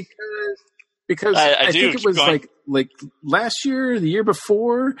something, because I think it was like last year, the year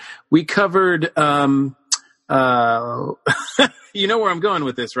before, we covered. You know where I'm going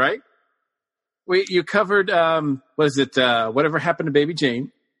with this, right? You covered Whatever Happened to Baby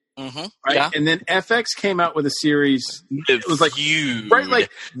Jane. Mm-hmm. Right, yeah. And then FX came out with a series. It was like huge.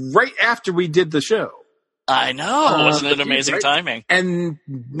 right after we did the show. I know, wasn't it amazing timing? And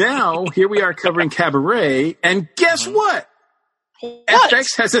now here we are covering Cabaret, and guess what?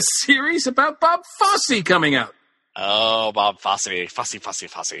 FX has a series about Bob Fosse coming out. Oh, Bob Fosse,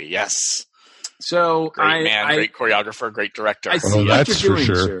 yes. So great man, great choreographer, great director. I see what you're doing,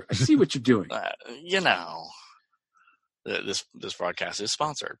 sir. I see what you're doing. This broadcast is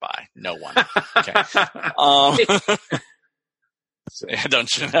sponsored by no one. Okay. Don't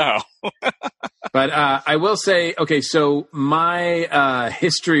you know? But I will say, okay, so my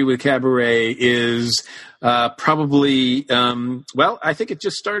history with Cabaret is probably, I think it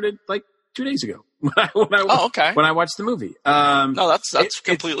just started like 2 days ago when I watched the movie. No, that's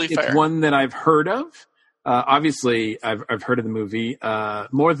completely fair. It's one that I've heard of. Obviously, I've heard of the movie,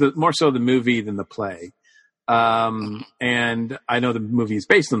 more so the movie than the play. And I know the movie is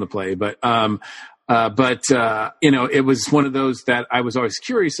based on the play, but it was one of those that I was always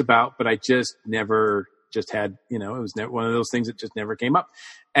curious about, but I just never had, it was one of those things that just never came up.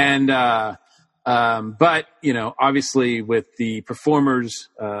 And, obviously with the performers,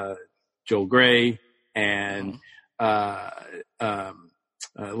 Joel Grey and,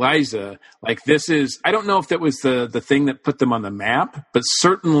 Liza, like this is, I don't know if that was the thing that put them on the map, but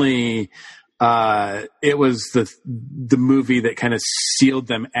certainly, it was the movie that kind of sealed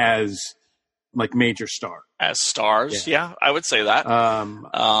them as like major star. As stars, yeah I would say that.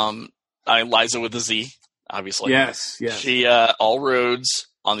 Liza with a Z, obviously. Yes. She all roads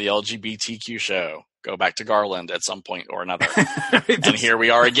on the LGBTQ show go back to Garland at some point or another. And here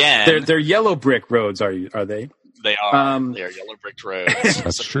we are again. They're yellow brick roads, are they? They are. They are yellow brick roads.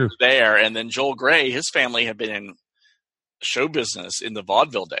 That's true. There, and then Joel Grey, his family had been in show business in the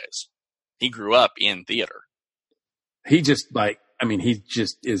vaudeville days. He grew up in theater. He just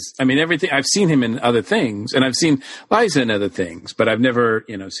is. I mean, everything. I've seen him in other things, and I've seen Liza in other things, but I've never,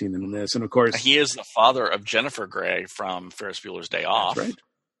 seen him in this. And of course, he is the father of Jennifer Grey from Ferris Bueller's Day Off, right?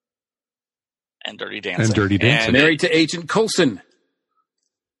 And Dirty Dancing. And married to Agent Coulson.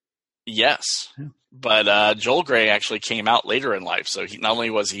 Yes, but Joel Grey actually came out later in life, so not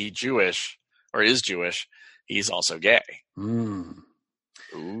only was he Jewish or is Jewish, he's also gay.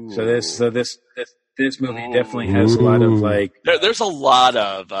 So this movie definitely has a lot of like. There's a lot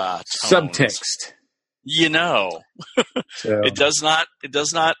of subtext. So. It does not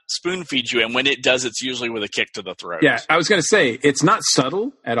spoon feed you, and when it does, it's usually with a kick to the throat. Yeah, I was going to say it's not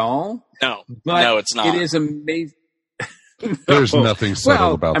subtle at all. No, it's not. It is amazing. There's nothing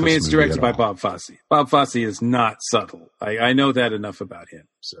subtle about this. I mean, it's directed by Bob Fosse. Bob Fosse is not subtle. I know that enough about him.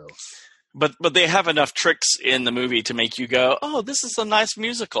 So. But they have enough tricks in the movie to make you go, oh, this is a nice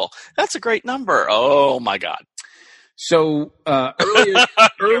musical. That's a great number. Oh, my God. So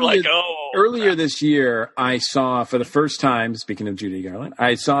earlier this year, I saw for the first time, speaking of Judy Garland,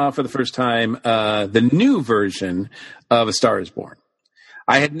 the new version of A Star is Born.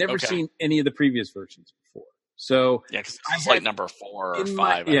 I had never seen any of the previous versions before. So yeah, because it's like number 4 or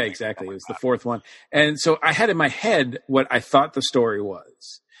 5. Yeah, exactly. It was the fourth one. And so I had in my head what I thought the story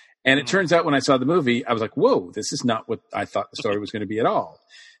was. And it turns out when I saw the movie, I was like, whoa, this is not what I thought the story was going to be at all.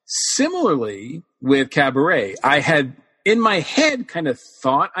 Similarly with Cabaret, I had in my head kind of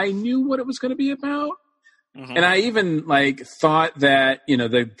thought I knew what it was going to be about. Mm-hmm. And I even thought that,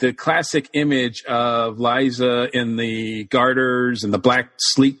 the classic image of Liza in the garters and the black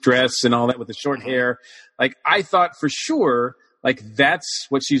sleek dress and all that with the short hair, I thought for sure, that's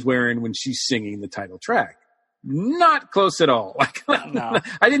what she's wearing when she's singing the title track. Not close at all. No.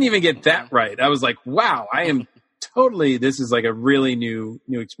 I didn't even get that right. I was like, wow, I am totally, this is a really new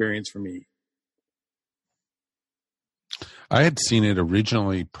experience for me. I had seen it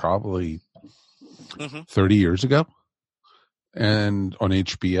originally probably 30 years ago and on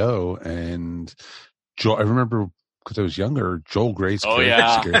HBO. And I remember because I was younger, Joel Grey's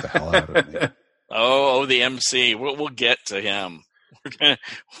character scared the hell out of me. Oh, the MC. We'll get to him.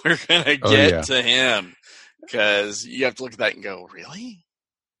 We're gonna get to him. Because you have to look at that and go, really?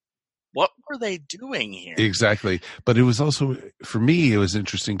 What were they doing here? Exactly. But it was also, for me, it was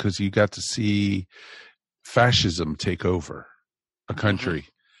interesting because you got to see fascism take over a country.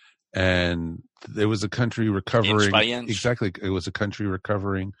 And There was a country recovering inch by inch. Exactly. It was a country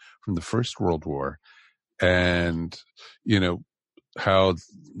recovering from the First World War, and how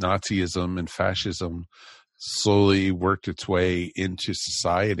Nazism and fascism slowly worked its way into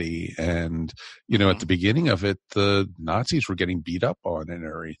society. And at the beginning of it, the Nazis were getting beat up on and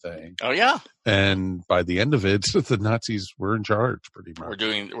everything. Oh yeah. And by the end of it, the Nazis were in charge pretty much.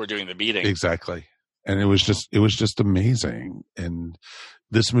 We're doing the beating. Exactly. And it was just amazing. And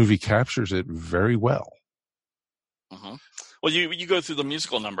this movie captures it very well. Mm-hmm. Well, you go through the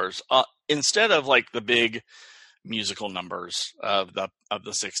musical numbers instead of like the big musical numbers of the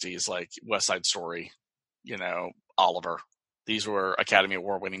 60s, like West Side Story, Oliver. These were Academy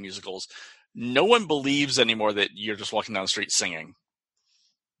Award winning musicals. No one believes anymore that you're just walking down the street singing.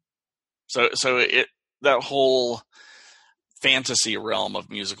 So that whole fantasy realm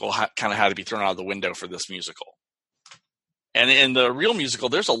of musical kind of had to be thrown out of the window for this musical. And in the real musical,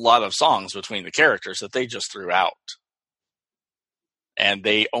 there's a lot of songs between the characters that they just threw out. And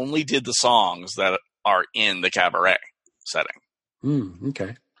they only did the songs that are in the cabaret setting.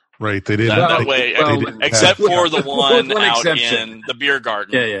 Okay. Right. They didn't. That way, except for the one out exception. in the beer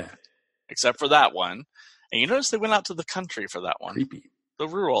garden. Yeah. Except for that one. And you notice they went out to the country for that one. Creepy. The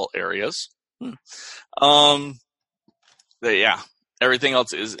rural areas. Everything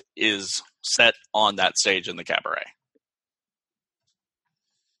else is set on that stage in the cabaret.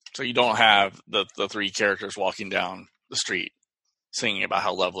 So you don't have the three characters walking down the street singing about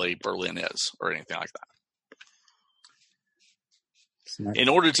how lovely Berlin is or anything like that. In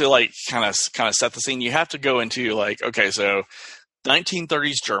order to like kind of set the scene, you have to go into like, okay, so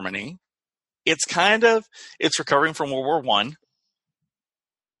 1930s Germany. It's recovering from World War I.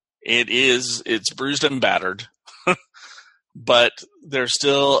 It's bruised and battered, but there's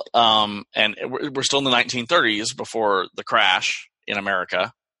still, and we're still in the 1930s before the crash in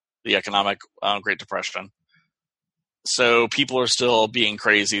America, the economic Great Depression. So people are still being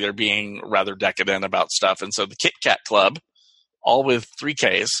crazy. They're being rather decadent about stuff. And so the Kit Kat Club, all with 3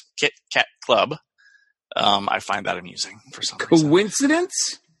 Ks, Kit Kat Club, I find that amusing for some reason.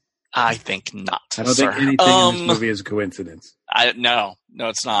 Coincidence? I think not. I don't think anything in this movie is a coincidence. No,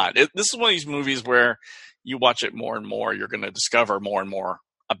 it's not. This is one of these movies where you watch it more and more, you're going to discover more and more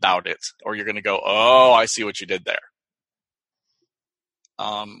about it, or you're going to go, oh, I see what you did there.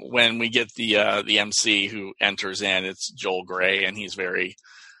 When we get the MC who enters in, it's Joel Grey, and he's very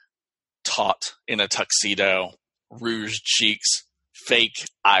taut in a tuxedo, rouged cheeks, fake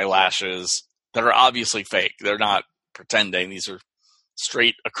eyelashes that are obviously fake. They're not pretending. These are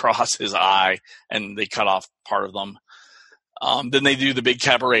straight across his eye, and they cut off part of them. Then they do the big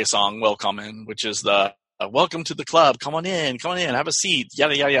cabaret song, Welcome In, which is the welcome to the club. Come on in, have a seat,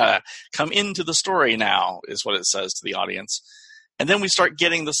 yada, yada, yada. Come into the story now, is what it says to the audience. And then we start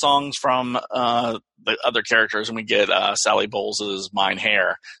getting the songs from the other characters, and we get Sally Bowles' Mine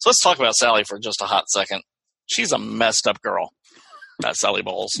Hair. So let's talk about Sally for just a hot second. She's a messed up girl, that Sally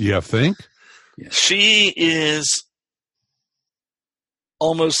Bowles. You think? Yeah. She is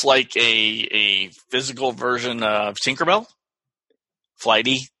almost like a physical version of Tinkerbell.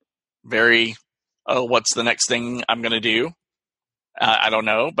 Flighty, very, what's the next thing I'm going to do? I don't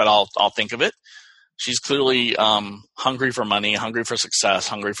know, but I'll think of it. She's clearly hungry for money, hungry for success,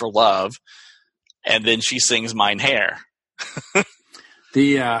 hungry for love, and then she sings "Mine Hair."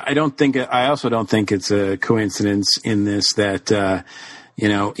 I also don't think it's a coincidence in this that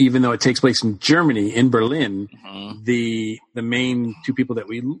even though it takes place in Germany, in Berlin, the main 2 people that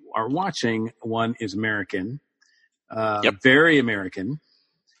we are watching, one is American, very American,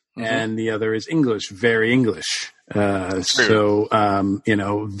 and the other is English, very English. So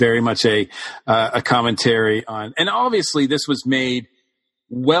very much a commentary on, and obviously this was made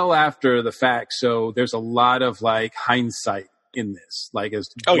well after the fact. So there's a lot of like hindsight in this, like as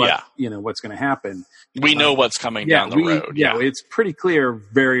what's going to happen. We know what's coming down the road. Yeah, it's pretty clear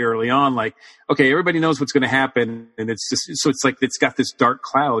very early on. Like, okay, everybody knows what's going to happen, and it's just so it's like it's got this dark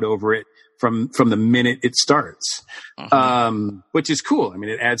cloud over it from the minute it starts, which is cool. I mean,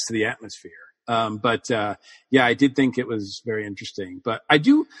 it adds to the atmosphere. I did think it was very interesting. But I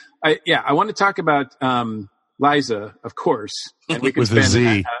want to talk about Liza, of course, and we could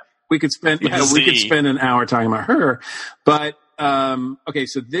spend we could spend an hour talking about her. But okay,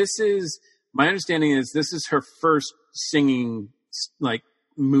 so this is my understanding is this is her first singing like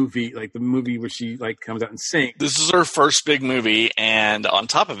movie, like the movie where she like comes out and sings. This is her first big movie, and on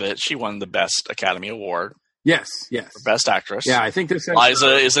top of it, she won the Best Academy Award. Yes. For Best Actress. Yeah, I think this has,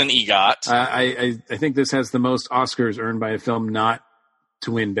 Liza is an EGOT. I think this has the most Oscars earned by a film not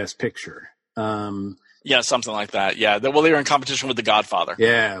to win Best Picture. Yeah, something like that. Yeah, they were in competition with The Godfather.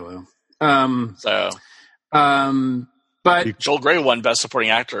 Yeah, well, But Joel Grey won Best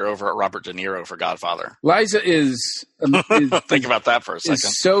Supporting Actor over at Robert De Niro for Godfather. Liza is think about that for a second.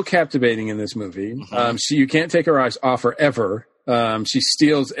 Is so captivating in this movie. You can't take her eyes off her ever. She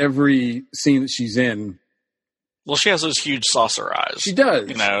steals every scene that she's in. Well, she has those huge saucer eyes. She does.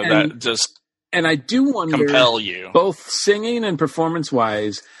 That just and I do wonder, compel you, both singing and performance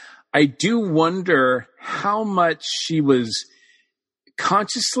wise. I do wonder how much she was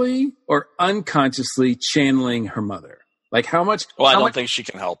consciously or unconsciously channeling her mother. Like how much? Well, I don't think she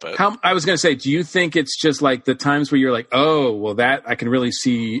can help it. I was going to say, do you think it's just like the times where you're like, oh, well, that I can really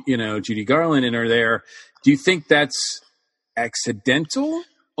see, Judy Garland in her there. Do you think that's accidental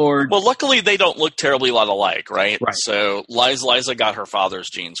or? Well, luckily they don't look terribly a lot alike, right? So Liza got her father's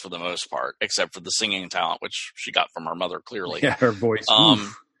genes for the most part, except for the singing talent, which she got from her mother clearly. Yeah, her voice.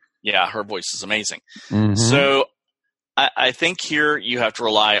 Yeah, her voice is amazing. Mm-hmm. So I think here you have to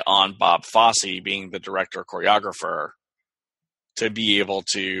rely on Bob Fosse being the director choreographer to be able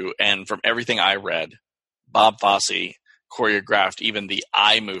to, and from everything I read, Bob Fosse choreographed even the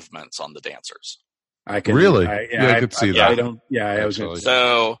eye movements on the dancers. I could see that. I was going to say.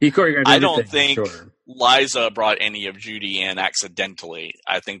 So he choreographed I don't everything, think sure. Liza brought any of Judy in accidentally.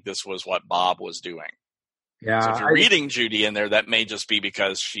 I think this was what Bob was doing. Yeah. So if you're reading Judy in there, that may just be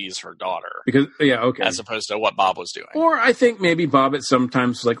because she's her daughter. Okay. As opposed to what Bob was doing. Or I think maybe Bob at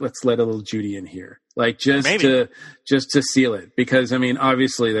sometimes like, let's let a little Judy in here. Like just to seal it. Because I mean,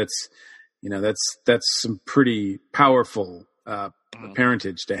 obviously that's some pretty powerful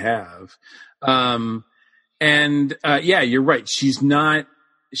parentage to have. You're right. She's not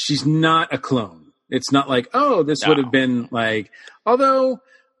a clone. It's not like, oh, this would have been like, although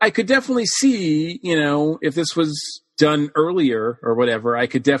I could definitely see, if this was done earlier or whatever, I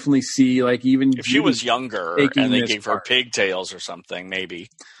could definitely see like even if she was younger and they gave her pigtails or something, maybe.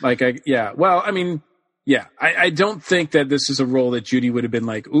 I don't think that this is a role that Judy would have been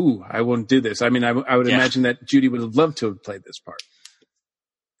like, ooh, I won't do this. I mean, I would imagine that Judy would have loved to have played this part.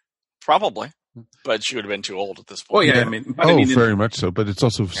 Probably. But she would have been too old at this Oh point. yeah, very much so. But it's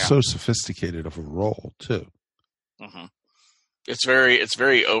also so sophisticated of a role too. Mm-hmm. It's very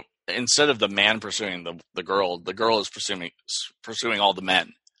instead of the man pursuing the girl is pursuing all the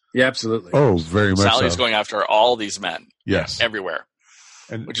men. Yeah, absolutely. Oh, very much. Sally's going after all these men. Yes, everywhere.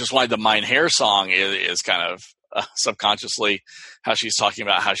 Which is why the Mein Herr song is kind of subconsciously how she's talking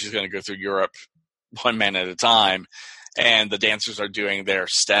about how she's going to go through Europe one man at a time, and the dancers are doing their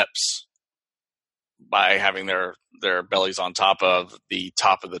steps by having their bellies on top of the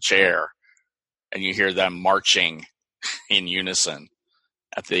chair, and you hear them marching in unison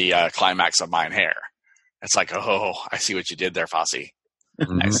at the climax of Mein Herr. It's like, oh, I see what you did there, Fosse.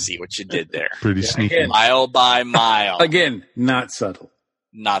 Mm-hmm. I see what you did there. Pretty sneaky. Again, mile by mile. Again, not subtle.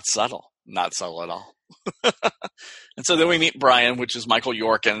 Not subtle at all. And so then we meet Brian, which is Michael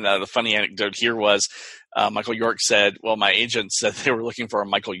York. And the funny anecdote here was Michael York said, well, my agent said they were looking for a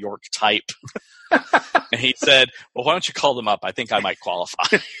Michael York type. And he said, well, why don't you call them up? I think I might qualify.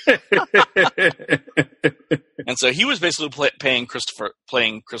 And so he was basically playing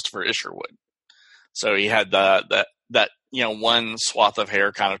Christopher Isherwood. So he had that one swath of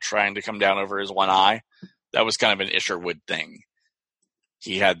hair kind of trying to come down over his one eye. That was kind of an Isherwood thing.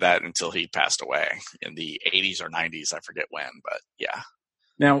 He had that until he passed away in the 80s or 90s. I forget when, but yeah.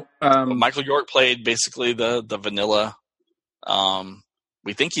 Now, Michael York played basically the vanilla.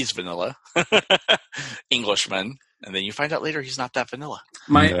 We think he's vanilla Englishman, and then you find out later he's not that vanilla.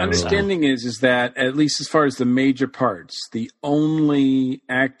 My understanding is that at least as far as the major parts, the only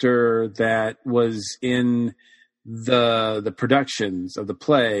actor that was in the productions of the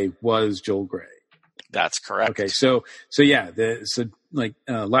play was Joel Grey. That's correct. Okay, so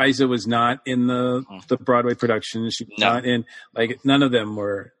Liza was not in the Broadway production. She was not in, none of them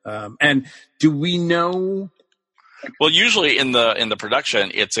were. And do we know? Well, usually in the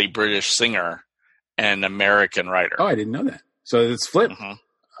production, it's a British singer and an American writer. Oh, I didn't know that. So it's flipped.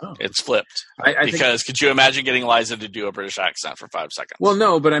 Mm-hmm. Oh. It's flipped. Because could you imagine getting Liza to do a British accent for 5 seconds? Well,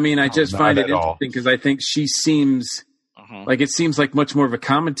 no, but I mean, I just find it interesting because I think she seems it seems like much more of a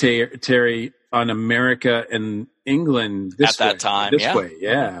commentary on America and England at that time. This way,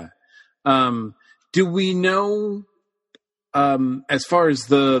 yeah. Do we know, as far as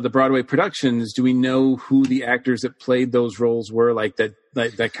the Broadway productions, do we know who the actors that played those roles were?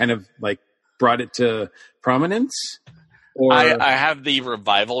 That kind of brought it to prominence? Or I have the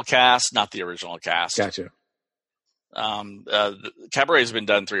revival cast, not the original cast. Gotcha. Cabaret has been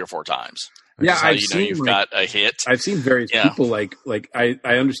done 3 or 4 times. Yeah, I've seen you've got a hit. I've seen various people I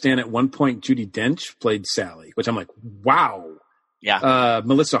understand at one point Judi Dench played Sally, which I'm like, wow. Yeah.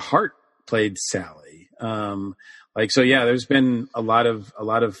 Melissa Hart played Sally. So yeah, there's been a lot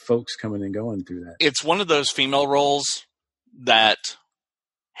of folks coming and going through that. It's one of those female roles that,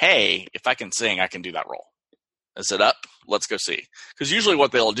 hey, if I can sing, I can do that role. Is it up? Let's go see. Because usually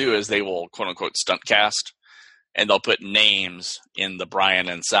what they'll do is they will quote unquote stunt cast, and they'll put names in the Brian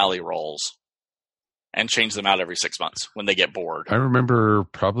and Sally roles and change them out every 6 months when they get bored. I remember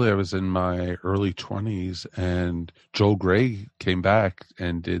probably I was in my early 20s, and Joel Grey came back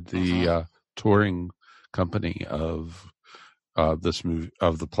and did the touring company of this movie,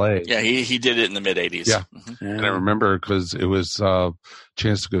 of the play. Yeah, he did it in the mid 80s. Yeah. And I remember because it was a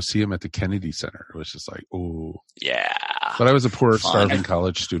chance to go see him at the Kennedy Center. It was just like, oh. Yeah. But I was a poor, starving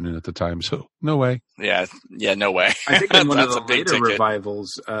college student at the time, so no way. Yeah, no way. I think in one of the big later ticket.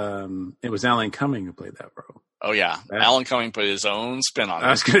 revivals, it was Alan Cumming who played that role. Oh, yeah. Alan Cumming put his own spin on it.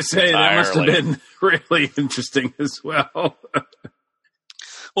 I was going to say, that must have been really interesting as well.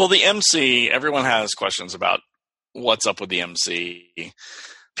 Well, the MC, everyone has questions about what's up with the MC.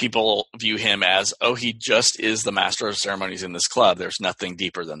 People view him as, oh, he just is the master of ceremonies in this club. There's nothing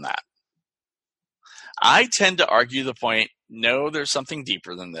deeper than that. I tend to argue the point, no, there's something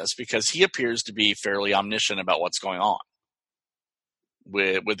deeper than this, because he appears to be fairly omniscient about what's going on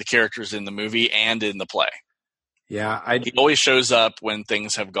with the characters in the movie and in the play. Yeah. He always shows up when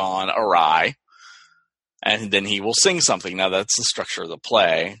things have gone awry, and then he will sing something. Now, that's the structure of the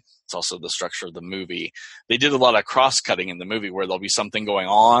play. It's also the structure of the movie. They did a lot of cross-cutting in the movie where there'll be something going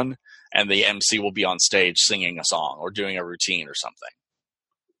on, and the MC will be on stage singing a song or doing a routine or something.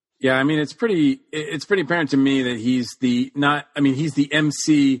 Yeah, I mean, it's pretty apparent to me that he's the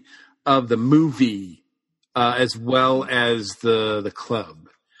MC of the movie as well as the club.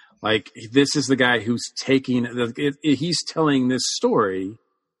 Like, this is the guy who's he's telling this story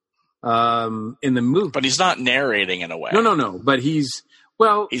in the movie. But he's not narrating in a way. No. But he's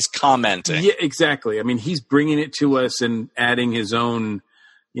commenting. Yeah, exactly. I mean, he's bringing it to us and adding his own,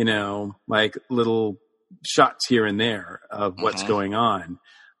 like little shots here and there of what's going on.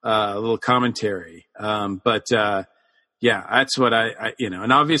 A little commentary. Yeah, that's what I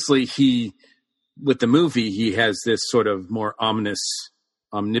and obviously with the movie, he has this sort of more ominous,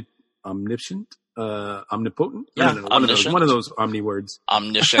 omniscient, omnipotent. Yeah, omniscient. One of those omni words.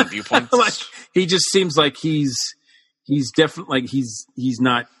 Omniscient viewpoints. Like, he just seems like he's definitely, like, he's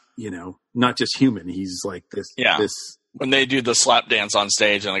not, not just human. He's like this. Yeah. This, when they do the slap dance on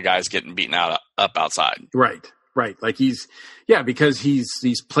stage and the guy's getting beaten up outside. Right. Like because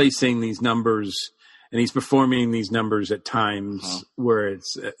he's placing these numbers and he's performing these numbers at times where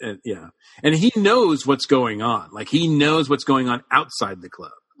it's, and he knows what's going on. Like, he knows what's going on outside the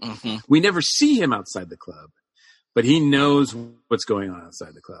club. Mm-hmm. We never see him outside the club, but he knows what's going on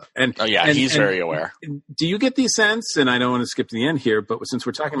outside the club. And he's very aware. Do you get the sense, and I don't want to skip to the end here, but since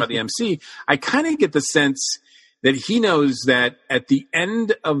we're talking about the MC, I kind of get the sense that he knows that at the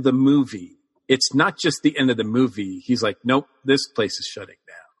end of the movie, it's not just the end of the movie. He's like, nope, this place is shutting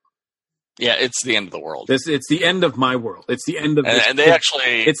down. Yeah, it's the end of the world. It's the end of my world. It's the end of this. And they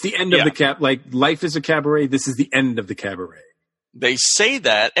actually... It's the end of the like, life is a cabaret. This is the end of the cabaret. They say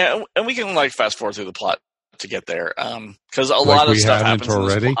that, and we can fast forward through the plot to get there, because a lot of stuff happens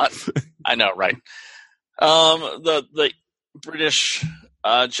already. In this plot. I know, right? The British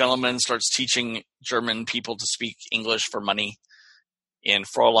gentleman starts teaching German people to speak English for money in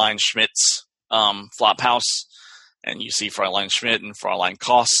Fräulein Schmidt's flop house, and you see Fräulein Schmidt and Fräulein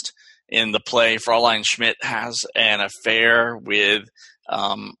Kost in the play. Fräulein Schmidt has an affair with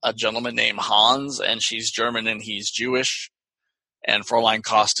a gentleman named Hans, and she's German and he's Jewish. And Fräulein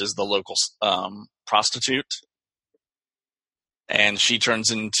Kost is the local prostitute. And she turns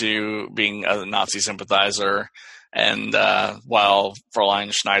into being a Nazi sympathizer. And while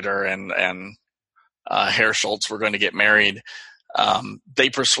Fräulein Schneider and Herr Schultz were going to get married, they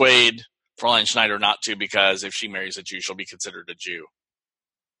persuade Fräulein Schneider not to, because if she marries a Jew, she'll be considered a Jew.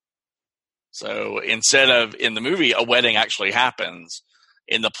 So instead of, in the movie, a wedding actually happens,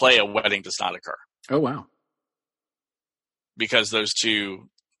 in the play, a wedding does not occur. Oh, wow. Because those two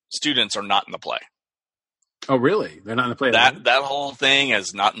students are not in the play. Oh, really? They're not in the play. That whole thing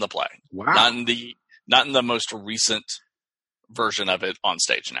is not in the play. Wow. Not in the most recent version of it on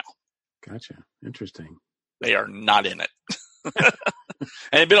stage now. Gotcha. Interesting. They are not in it.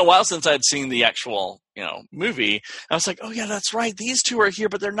 And it'd been a while since I'd seen the actual, movie. I was like, oh yeah, that's right. These two are here,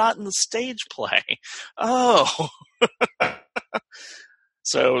 but they're not in the stage play. Oh.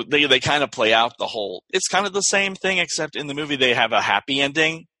 So they kind of play out the whole, it's kind of the same thing, except in the movie they have a happy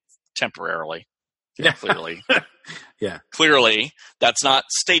ending temporarily. Yeah. Clearly. Yeah. Clearly. That's not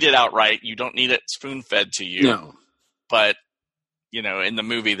stated outright. You don't need it spoon-fed to you. No. But in the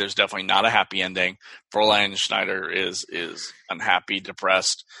movie, there's definitely not a happy ending. Fräulein Schneider is unhappy,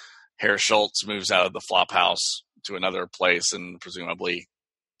 depressed. Herr Schultz moves out of the flop house to another place and presumably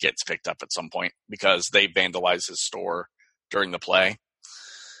gets picked up at some point because they vandalized his store during the play.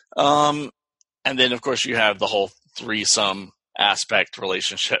 And then, of course, you have the whole threesome aspect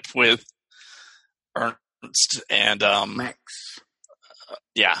relationship with Ernst and Max.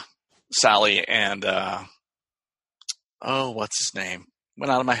 Sally and what's his name?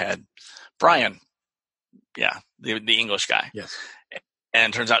 Went out of my head. Brian. Yeah, the English guy. Yes.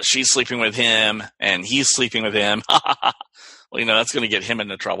 And it turns out she's sleeping with him, and he's sleeping with him. Well, that's going to get him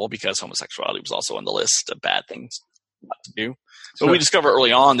into trouble because homosexuality was also on the list of bad things not to do. But we discover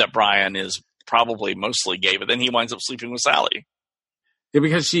early on that Brian is probably mostly gay, but then he winds up sleeping with Sally. Yeah,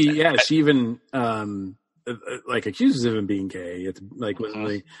 because she even accuses him of being gay. It's like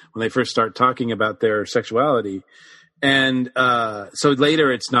when they first start talking about their sexuality, and so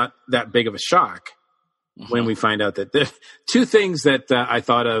later it's not that big of a shock when we find out that the two things that I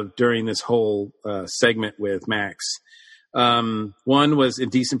thought of during this whole segment with Max. One was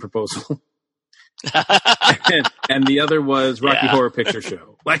Indecent Proposal. and the other was Rocky Horror Picture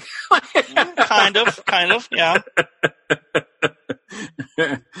Show. kind of, yeah.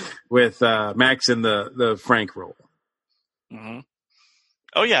 With Max in the Frank role. Mm-hmm.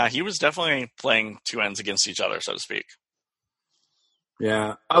 Oh yeah, he was definitely playing two ends against each other, so to speak.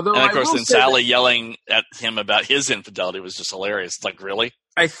 Yeah. Although, and of course, then Sally yelling at him about his infidelity was just hilarious. It's like, really?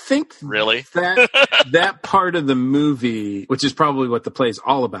 I think really that part of the movie, which is probably what the play is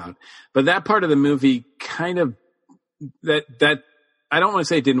all about, but that part of the movie kind of that I don't want to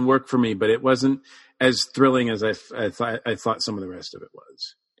say it didn't work for me, but it wasn't as thrilling as I thought some of the rest of it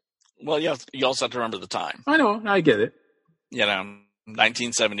was. Well, you also have to remember the time. I know, I get it.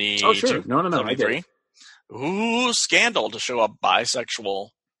 1972. Oh, sure. No, I get it. Ooh, scandal to show a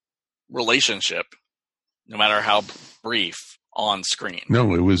bisexual relationship, no matter how brief, on screen.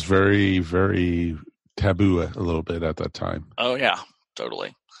 No, it was very, very taboo a little bit at that time. Oh yeah,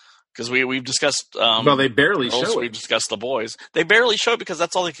 totally. Because we've discussed. Well, they barely show it. We've discussed the boys. They barely show it because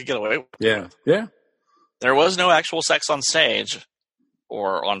that's all they could get away with. Yeah. There was no actual sex on stage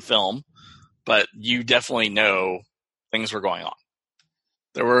or on film, but you definitely know things were going on.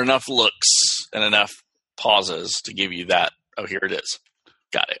 There were enough looks and enough pauses to give you that. Oh, here it is.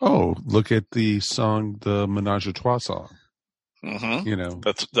 Got it. Oh, look at the song, the Menage a Trois song. Mm-hmm.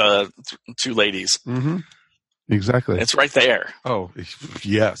 The two ladies. Mm-hmm. Exactly. It's right there. Oh,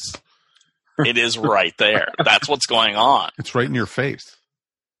 yes. It is right there. That's what's going on. It's right in your face.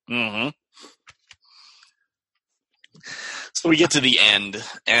 Mm-hmm. So we get to the end,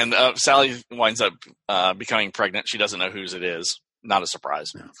 and Sally winds up becoming pregnant. She doesn't know whose it is. Not a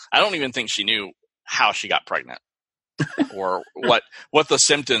surprise. No. I don't even think she knew how she got pregnant or what the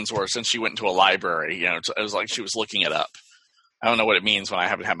symptoms were since she went into a library. It was like she was looking it up. I don't know what it means when I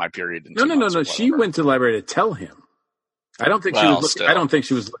haven't had my period. No. She went to the library to tell him. I don't think she was. I don't think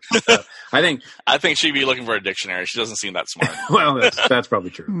she was looking. I think she'd be looking for a dictionary. She doesn't seem that smart. Well, that's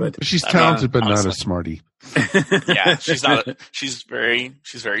probably true. But she's talented, but not a smarty. Yeah, she's not. She's very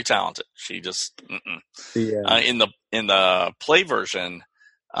talented. She just in the play version,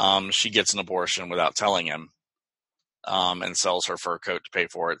 she gets an abortion without telling him, and sells her fur coat to pay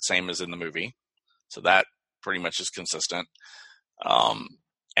for it. Same as in the movie. So that pretty much is consistent.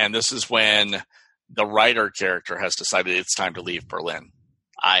 And this is when the writer character has decided it's time to leave Berlin.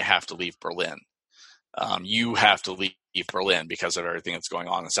 I have to leave Berlin. You have to leave Berlin because of everything that's going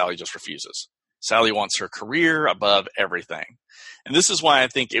on. And Sally just refuses. Sally wants her career above everything. And this is why I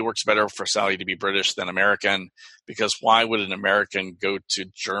think it works better for Sally to be British than American, because why would an American go to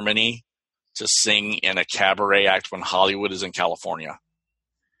Germany to sing in a cabaret act when Hollywood is in California?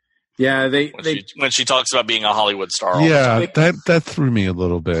 Yeah, when she talks about being a Hollywood star. Yeah, that threw me a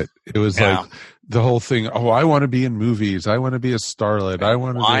little bit. It was like the whole thing. Oh, I want to be in movies. I want to be a starlet.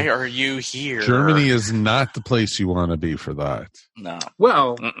 Why are you here? Germany is not the place you want to be for that. No.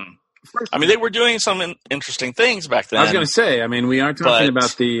 Well, I mean, they were doing some interesting things back then. I was going to say. I mean, we are talking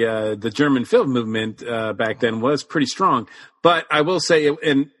about the German film movement back then was pretty strong. But I will say,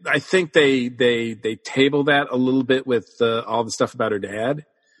 and I think they table that a little bit with all the stuff about her dad.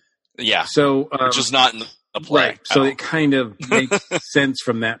 Yeah. So, which is not in the play. Right. So it kind of makes sense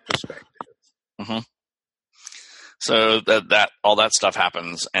from that perspective. Mm-hmm. So that all that stuff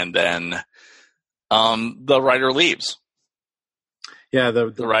happens, and then the writer leaves. Yeah,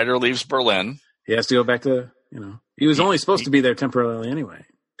 the writer leaves Berlin. He has to go back to he was only supposed to be there temporarily anyway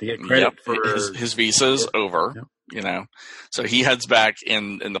to get credit for his visa's over. Yep. So he heads back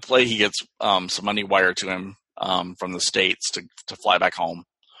in the play. He gets some money wired to him from the States to fly back home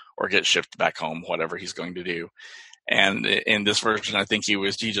or get shipped back home, whatever he's going to do. And in this version, I think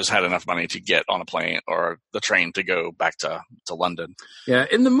he just had enough money to get on a plane or the train to go back to London. Yeah,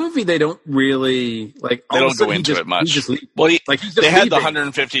 in the movie, they don't really like. They don't go into it much. They had the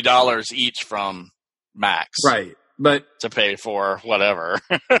 $150 each from Max, right? But to pay for whatever.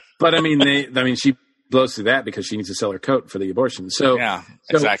 But I mean, she blows through that because she needs to sell her coat for the abortion. So yeah,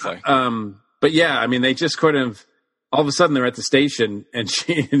 exactly. But yeah, I mean, they just kind of all of a sudden they're at the station and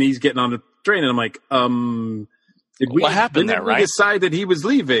he's getting on the train, and I'm like, what happened there, right? We decide that he was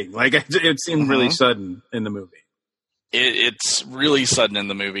leaving. Like it seemed really sudden in the movie. It's really sudden in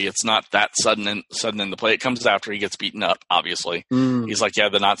the movie. It's not that sudden in the play. It comes after he gets beaten up, obviously. He's like, yeah,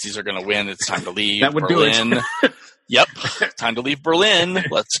 the Nazis are going to win. It's time to leave that would Berlin. Do it. Yep. Time to leave Berlin.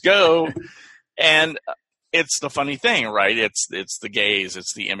 Let's go. And it's the funny thing, right? It's the gays.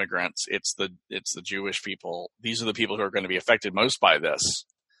 It's the immigrants. It's the Jewish people. These are the people who are going to be affected most by this.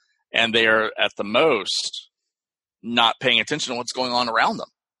 And they are at the most not paying attention to what's going on around them.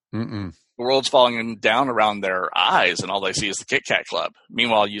 Mm-mm. The world's falling down around their eyes, and all they see is the Kit Kat Club.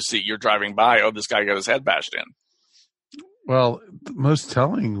 Meanwhile, you're driving by, oh, this guy got his head bashed in. Well, the most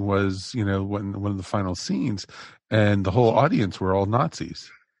telling was, when one of the final scenes, and the whole audience were all Nazis.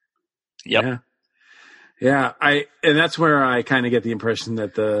 Yep. Yeah. And that's where I kind of get the impression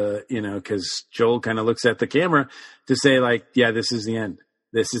that because Joel kind of looks at the camera to say, like, yeah, this is the end.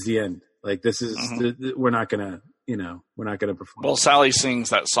 This is the end. Like, this is, we're not going to, we're not going to perform. Well, Sally sings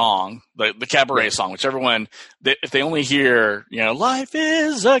that song, the Cabaret song, which everyone, if they only hear, life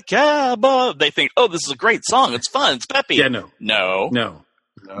is a cabaret, they think, oh, this is a great song. It's fun. It's peppy. Yeah, no.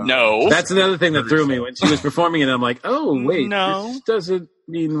 That's another thing that threw me when she was performing it. I'm like, oh, wait, this doesn't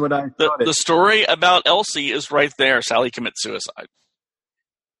mean what I thought. The story about Elsie is right there. Sally commits suicide.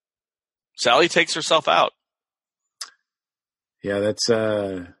 Sally takes herself out. Yeah, that's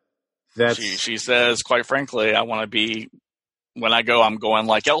she says, quite frankly, I want to be, when I go, I'm going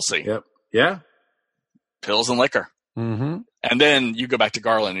like Elsie. Yep. Yeah. Pills and liquor. Mm-hmm. And then you go back to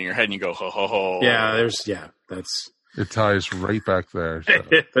Garland in your head and you go, ho, ho, ho. Yeah, that's. It ties right back there.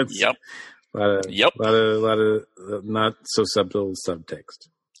 So. Yep. A lot of not so subtle subtext.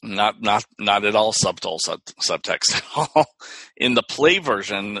 Not at all subtle subtext at all. In the play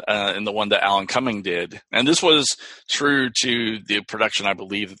version, in the one that Alan Cumming did, and this was true to the production, I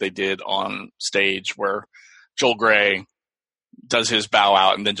believe, that they did on stage, where Joel Grey does his bow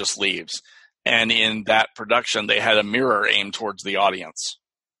out and then just leaves. And in that production, they had a mirror aimed towards the audience,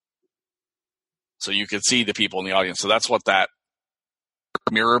 so you could see the people in the audience. So that's what that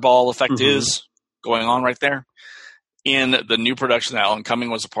mirror ball effect is going on right there. In the new production that Alan Cumming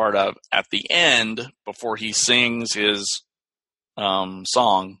was a part of, at the end, before he sings his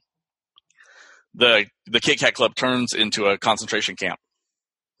song, the Kit Kat Club turns into a concentration camp.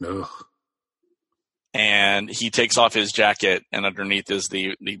 Ugh. And he takes off his jacket, and underneath is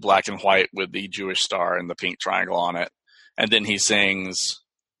the black and white with the Jewish star and the pink triangle on it. And then he sings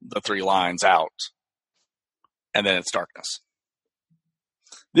the 3 lines out. And then it's darkness.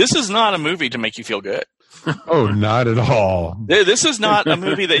 This is not a movie to make you feel good. Oh, not at all. This is not a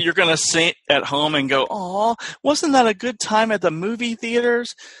movie that you're going to sit at home and go, oh, wasn't that a good time at the movie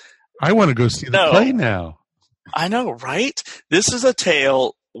theaters? I want to go see the play now. I know, right? This is a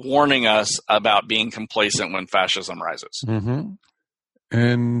tale warning us about being complacent when fascism rises. Mm-hmm.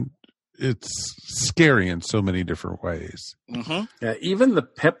 And it's scary in so many different ways. Mm-hmm. Yeah, even the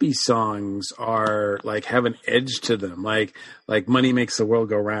peppy songs are like have an edge to them. Like "Money Makes the World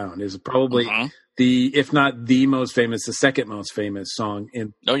Go Round" is probably if not the most famous, the second most famous song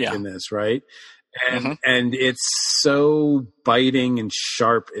in this, right? And it's so biting and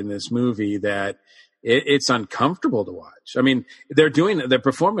sharp in this movie that it's uncomfortable to watch. I mean, their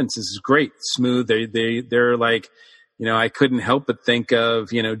performance is great, smooth. They're like, I couldn't help but think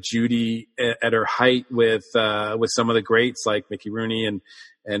of, Judy at her height with some of the greats like Mickey Rooney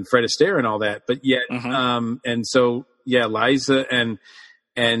and Fred Astaire and all that. But yet, and so, yeah, Liza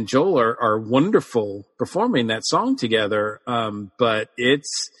and Joel are wonderful performing that song together. But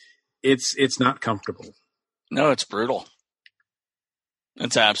it's not comfortable. No, it's brutal.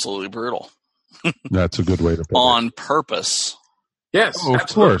 It's absolutely brutal. That's a good way to put it. On purpose. Yes. Oh, of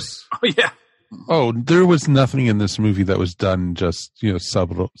course. Oh, yeah. Oh, there was nothing in this movie that was done just,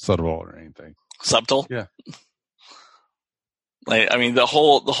 subtle or anything. Subtle? Yeah. Like, I mean, the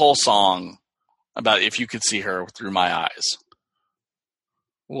whole song about if you could see her through my eyes.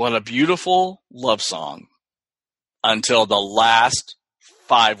 What a beautiful love song until the last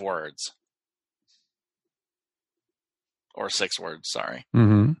 5 words. Or 6 words, sorry.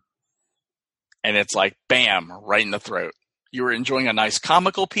 Mm-hmm. And it's like, bam, right in the throat. You were enjoying a nice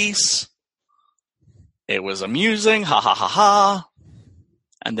comical piece. It was amusing, ha ha ha ha.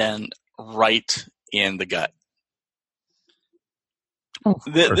 And then right in the gut.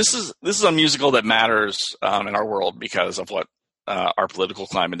 This is a musical that matters in our world because of what our political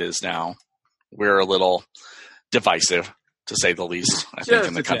climate is now. We're a little divisive, to say the least, I think,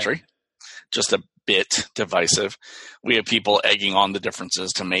 in the country. Just a bit divisive. We have people egging on the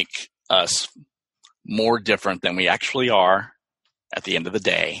differences to make us more different than we actually are at the end of the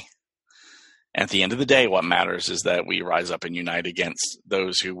day. At the end of the day, what matters is that we rise up and unite against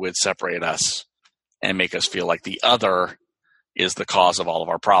those who would separate us and make us feel like the other is the cause of all of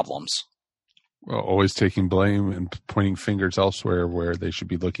our problems. Well, always taking blame and pointing fingers elsewhere where they should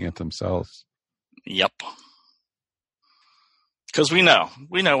be looking at themselves. Yep. Because we know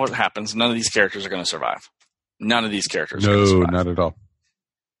what happens. None of these characters are going to survive. None of these characters are going to survive. No, not at all.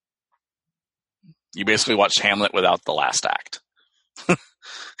 You basically watched Hamlet without the last act.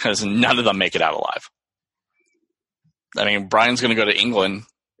 Because none of them make it out alive. I mean, Brian's going to go to England.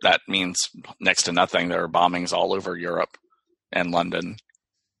 That means next to nothing. There are bombings all over Europe and London.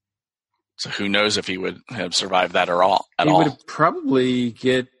 So who knows if he would have survived that at all. He would probably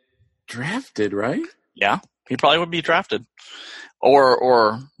get drafted, right? Yeah, he probably would be drafted.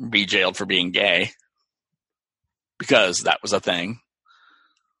 Or be jailed for being gay. Because that was a thing.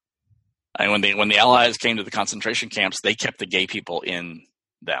 And when the Allies came to the concentration camps, they kept the gay people in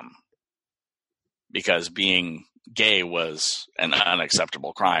them. Because being gay was an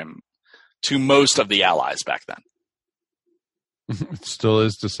unacceptable crime to most of the Allies back then. It still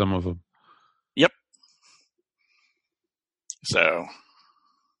is to some of them. Yep. So,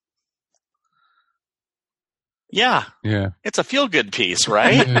 yeah. It's a feel-good piece,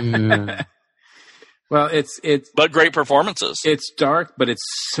 right? Yeah. Well, but great performances. It's dark, but it's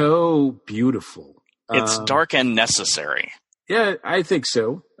so beautiful. It's dark and necessary. Yeah, I think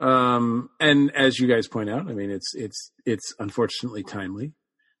so. And as you guys point out, I mean, it's unfortunately timely.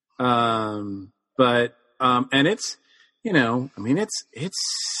 But it's, I mean, it's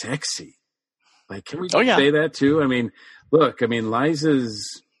sexy. Like, can we say that too? I mean, look,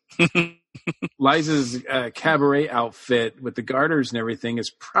 Liza's cabaret outfit with the garters and everything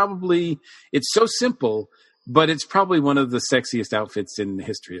is probably, it's so simple, but it's probably one of the sexiest outfits in the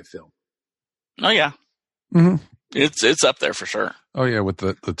history of film. Oh yeah. Mm-hmm. It's up there for sure. Oh yeah, with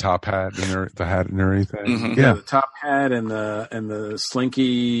the top hat and the hat and everything. Mm-hmm. Yeah, the top hat and the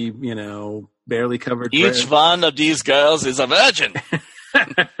slinky, barely covered. Each one of these girls is a virgin.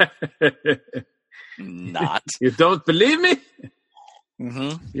 Not. You don't believe me?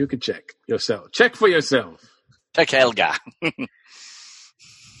 Mm-hmm. You can check yourself. Check for yourself. Check Helga.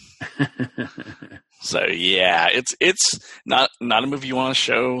 So yeah, it's not a movie you want to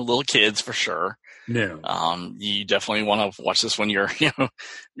show little kids for sure. No. You definitely want to watch this when you're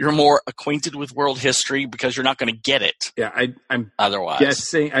more acquainted with world history because you're not going to get it. Yeah, I'm otherwise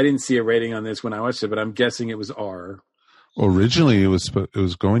guessing. I didn't see a rating on this when I watched it, but I'm guessing it was R. Originally, it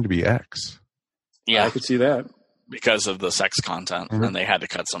was going to be X. Yeah, I could see that because of the sex content, and they had to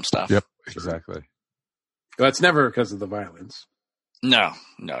cut some stuff. Yep, exactly. Well, it's never because of the violence. No,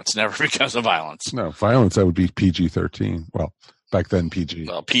 it's never because of violence. No, violence, that would be PG-13. Well, back then, PG.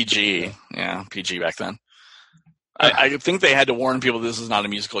 Well, PG. Yeah, PG back then. I think they had to warn people this is not a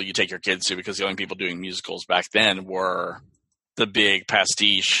musical you take your kids to because the only people doing musicals back then were the big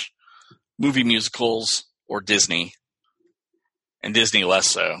pastiche movie musicals or Disney. And Disney less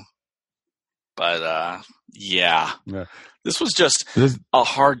so. But, yeah. This was just a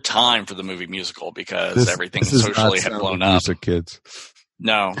hard time for the movie musical because everything socially had blown up. Music, kids.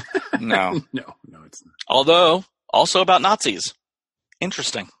 No. No, it's not. Although, also about Nazis.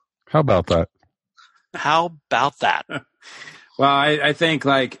 Interesting. How about that? Well, I think,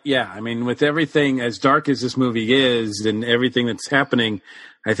 with everything as dark as this movie is and everything that's happening,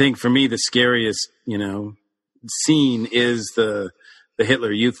 I think for me the scariest, scene is the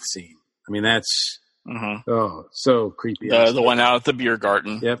Hitler Youth scene. I mean, that's so creepy. The one out at the beer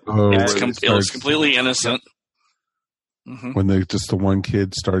garden. Yep. It was completely innocent. Mm-hmm. When the one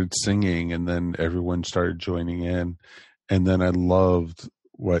kid started singing and then everyone started joining in. And then I loved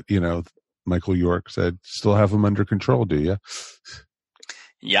what, Michael York said, still have them under control, do you?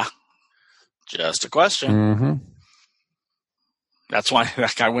 Yeah. Just a question. Mm-hmm. That's why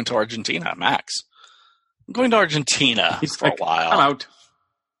that guy went to Argentina, Max. I'm going to Argentina for a while. I'm out.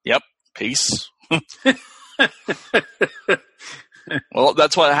 Yep. Peace. Well,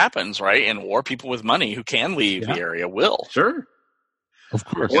 that's what happens, right? In war, people with money who can leave the area will. Sure. Of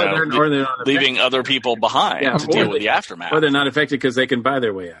course. Or they're not leaving other people behind to deal with the aftermath. Or they're not affected because they can buy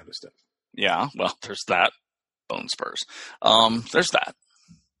their way out of stuff. Yeah, well, there's that. Bone spurs. There's that.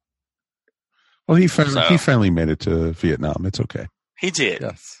 Well, he finally made it to Vietnam. It's okay. He did.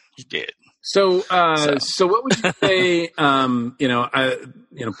 Yes. He did. So what would you say?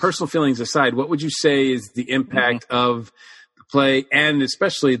 Personal feelings aside, what would you say is the impact of the play and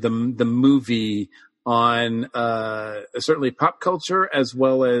especially the movie on certainly pop culture as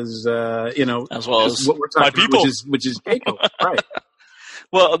well as as well as what we're talking about, which is Keiko, right?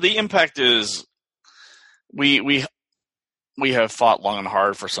 Well, the impact is we have fought long and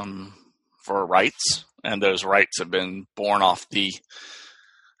hard for rights, and those rights have been born off the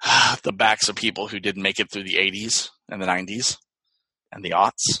backs of people who didn't make it through the 80s and the 90s and the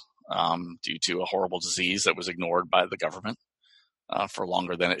aughts due to a horrible disease that was ignored by the government for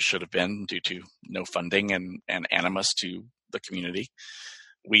longer than it should have been due to no funding and animus to the community.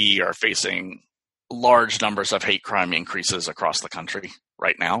 We are facing large numbers of hate crime increases across the country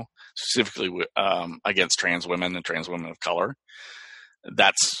right now, specifically against trans women and trans women of color.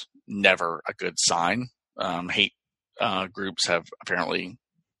 That's never a good sign. Hate groups have apparently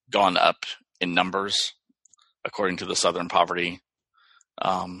gone up in numbers, according to the Southern Poverty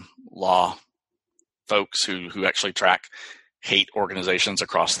Law folks who actually track hate organizations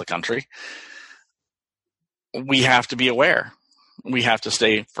across the country. We have to be aware. We have to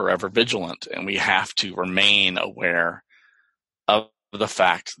stay forever vigilant, and we have to remain aware of the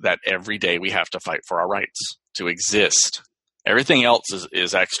fact that every day we have to fight for our rights to exist. Everything else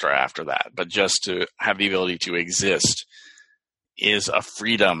is extra after that, but just to have the ability to exist is a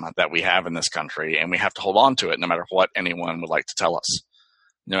freedom that we have in this country, and we have to hold on to it no matter what anyone would like to tell us.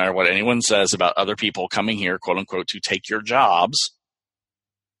 No matter what anyone says about other people coming here, quote unquote, to take your jobs,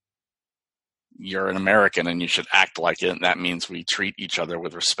 you're an American and you should act like it, and that means we treat each other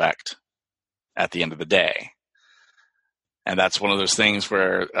with respect at the end of the day. And that's one of those things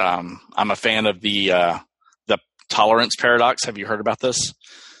where I'm a fan of the tolerance paradox. Have you heard about this?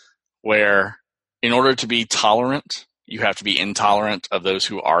 Where in order to be tolerant, you have to be intolerant of those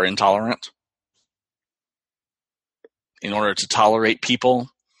who are intolerant. In order to tolerate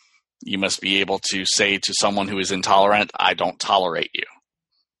people, you must be able to say to someone who is intolerant, I don't tolerate you.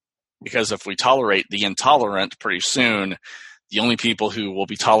 Because if we tolerate the intolerant, pretty soon, the only people who will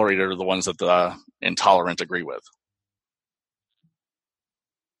be tolerated are the ones that the intolerant agree with.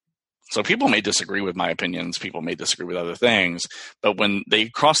 So people may disagree with my opinions, people may disagree with other things, but when they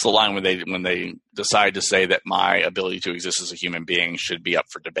cross the line, when they decide to say that my ability to exist as a human being should be up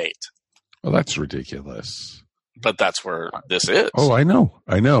for debate. Well, that's ridiculous. But that's where this is. Oh, I know.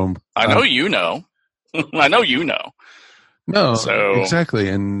 I know you know. I know you know. No, so, exactly.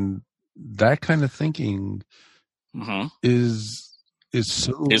 And that kind of thinking is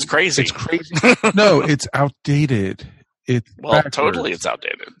crazy. It's crazy. No, it's outdated. Totally, it's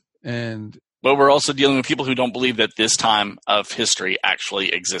outdated. But we're also dealing with people who don't believe that this time of history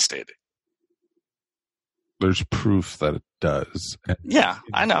actually existed. There's proof that it does. Yeah,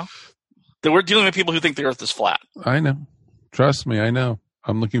 I know. That we're dealing with people who think the Earth is flat. I know. Trust me, I know.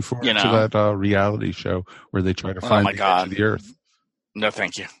 I'm looking forward to that reality show where they try to find the edge of the Earth. No,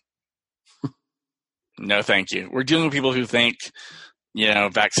 thank you. No, thank you. We're dealing with people who think,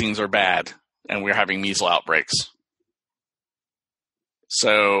 vaccines are bad, and we're having measles outbreaks.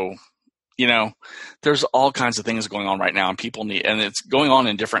 So, there's all kinds of things going on right now, and and it's going on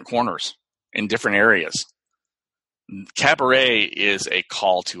in different corners, in different areas. Cabaret is a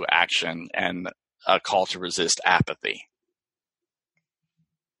call to action and a call to resist apathy.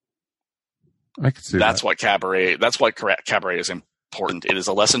 I can see that's why Cabaret is important. It is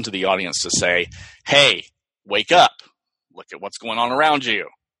a lesson to the audience to say, hey, wake up. Look at what's going on around you.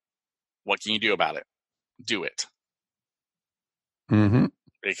 What can you do about it? Do it. Mm-hmm.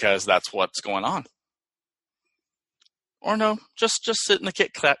 Because that's what's going on. Or no, just sit in the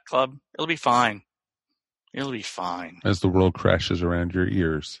Kit Kat Club. It'll be fine. It'll be fine. As the world crashes around your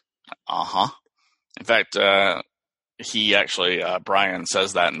ears. Uh-huh. In fact, he actually, Brian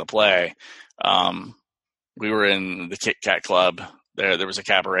says that in the play. We were in the Kit Kat Club. There was a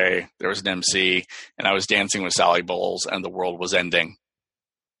cabaret. There was an MC. And I was dancing with Sally Bowles, and the world was ending.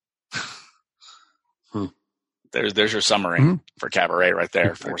 There's your summary for Cabaret right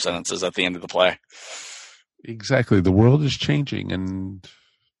there. 4 sentences at the end of the play. Exactly. The world is changing, and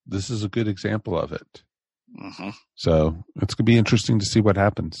this is a good example of it. Mm-hmm. So it's going to be interesting to see what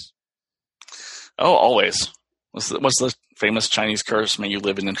happens. Oh, always. What's the famous Chinese curse? May you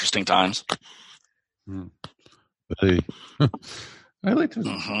live in interesting times. I like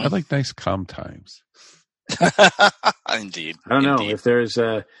nice, calm times. Indeed. I don't know if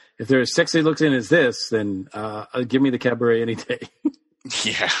there's sexy looks in as this, then give me the Cabaret any day.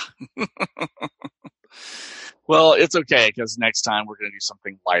 Yeah. Well, it's okay because next time we're going to do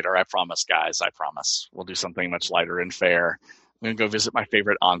something lighter. I promise, guys. I promise. We'll do something much lighter and fair. I'm going to go visit my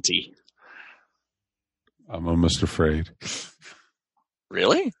favorite auntie. I'm almost afraid.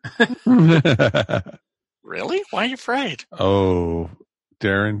 Really? Really? Why are you afraid? Oh,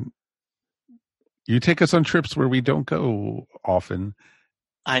 Darren, you take us on trips where we don't go often.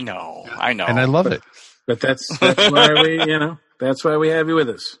 I know. And I love it. But that's why that's why we have you with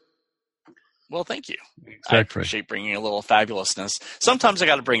us. Well, thank you. Exactly. I appreciate bringing a little fabulousness. Sometimes I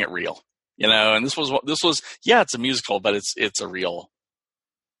got to bring it real, and this was, yeah, it's a musical, but it's a real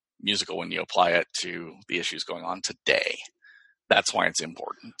musical when you apply it to the issues going on today. That's why it's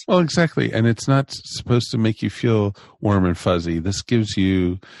important. Well, exactly. And it's not supposed to make you feel warm and fuzzy. This gives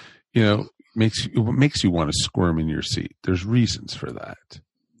you, makes you want to squirm in your seat. There's reasons for that.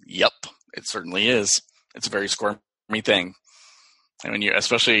 Yep. It certainly is. It's a very squirmy thing. And when you,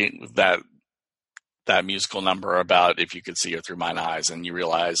 especially with that musical number about if you could see her through mine eyes, and you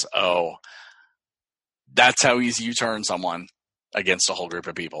realize, oh, that's how easy you turn someone against a whole group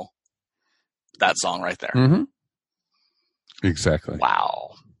of people. That song right there. Mm-hmm. Exactly.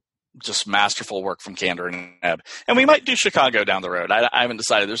 Wow. Just masterful work from Kander and Ebb. And we might do Chicago down the road. I haven't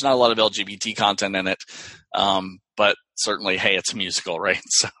decided. There's not a lot of LGBT content in it. But certainly, hey, it's a musical, right?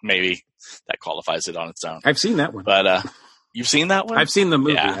 So maybe that qualifies it on its own. I've seen that one. But you've seen that one? I've seen the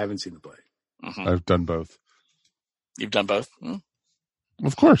movie. Yeah. I haven't seen the play. Mm-hmm. I've done both. You've done both?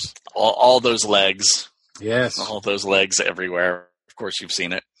 Of course. All those legs. Yes. All those legs everywhere. Of course you've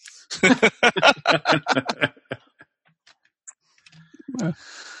seen it.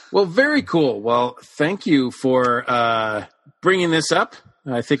 Well, very cool. Well, thank you for bringing this up.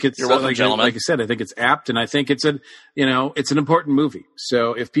 I think it's, You're welcome, gentlemen. like I said, I think it's apt, and I think it's it's an important movie.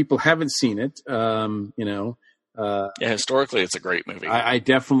 So if people haven't seen it, historically, it's a great movie. I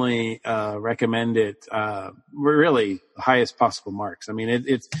definitely recommend it. Really, the highest possible marks. I mean,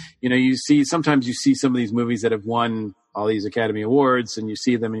 it's sometimes you see some of these movies that have won all these Academy Awards, and you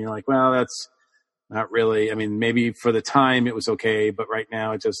see them, and you're like, well, that's not really. I mean, maybe for the time it was okay, but right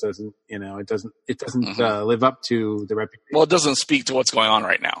now it just doesn't. It doesn't live up to the reputation. Well, it doesn't speak to what's going on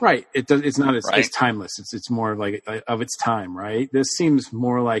right now. Right. It's not as right? It's timeless. It's more like of its time, right? This seems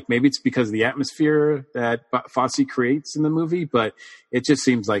more like maybe it's because of the atmosphere that Fosse creates in the movie, but it just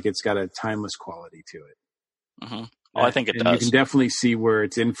seems like it's got a timeless quality to it. Mm-hmm. Oh, I think it does. You can definitely see where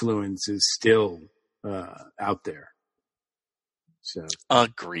its influence is still out there. So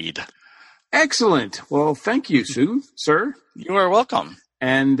agreed. Excellent. Well, thank you, sir. You are welcome.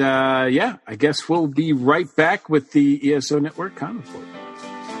 And I guess we'll be right back with the ESO Network Comic Report.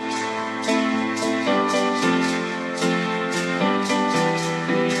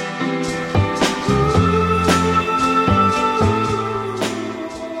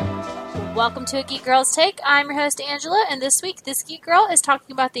 Welcome to A Geek Girl's Take. I'm your host, Angela, and this week, this Geek Girl is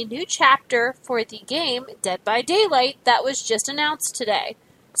talking about the new chapter for the game Dead by Daylight that was just announced today.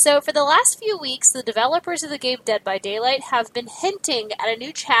 So, for the last few weeks, the developers of the game Dead by Daylight have been hinting at a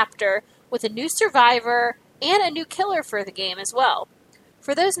new chapter with a new survivor and a new killer for the game as well.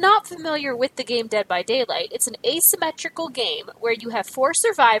 For those not familiar with the game Dead by Daylight, it's an asymmetrical game where you have 4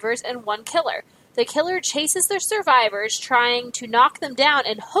 survivors and 1 killer. The killer chases their survivors, trying to knock them down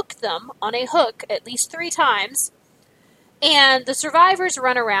and hook them on a hook at least 3 times. And the survivors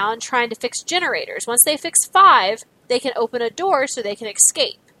run around trying to fix generators. Once they fix 5, they can open a door so they can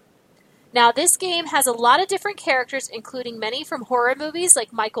escape. Now, this game has a lot of different characters, including many from horror movies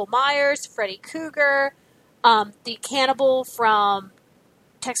like Michael Myers, Freddy Krueger, the cannibal from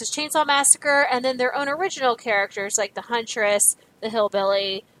Texas Chainsaw Massacre, and then their own original characters like the Huntress, the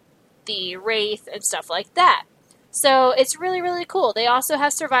Hillbilly, the Wraith, and stuff like that. So it's really, really cool. They also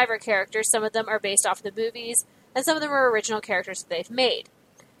have survivor characters. Some of them are based off the movies, and some of them are original characters that they've made.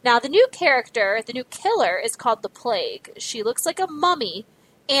 Now, the new character, the new killer, is called the Plague. She looks like a mummy,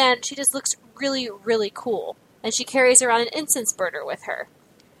 and she just looks really, really cool. And she carries around an incense burner with her.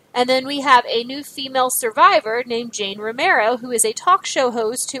 And then we have a new female survivor named Jane Romero, who is a talk show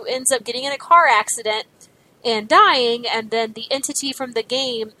host who ends up getting in a car accident and dying, and then the entity from the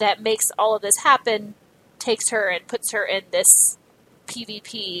game that makes all of this happen takes her and puts her in this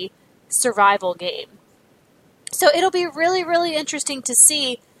PvP survival game. So it'll be really, really interesting to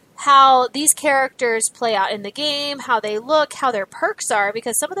see how these characters play out in the game, how they look, how their perks are,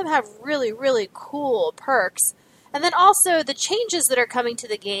 because some of them have really, really cool perks. And then also the changes that are coming to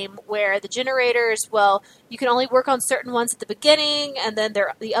the game where the generators, well, you can only work on certain ones at the beginning, and then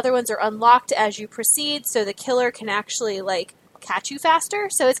the other ones are unlocked as you proceed, so the killer can actually, catch you faster.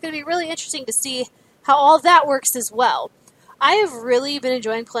 So it's going to be really interesting to see how all of that works as well. I have really been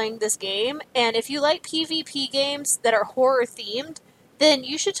enjoying playing this game, and if you like PvP games that are horror-themed, then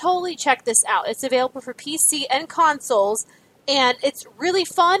you should totally check this out. It's available for PC and consoles, and it's really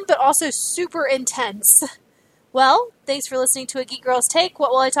fun, but also super intense. Well, thanks for listening to A Geek Girl's Take. What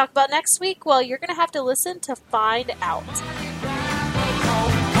will I talk about next week? Well, you're going to have to listen to find out.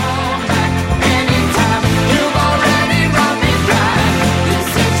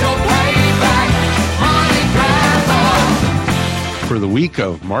 For the week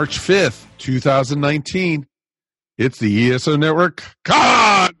of March 5th, 2019, it's the ESO Network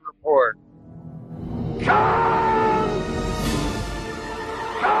Con Report.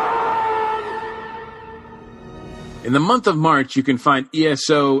 In the month of March, you can find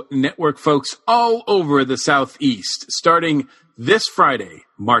ESO Network folks all over the Southeast, starting this Friday,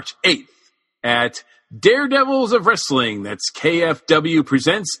 March 8th, at Daredevils of Wrestling. That's KFW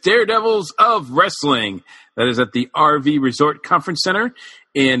presents Daredevils of Wrestling. That is at the RV Resort Conference Center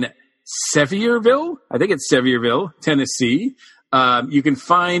in Sevierville. I think it's Sevierville, Tennessee. You can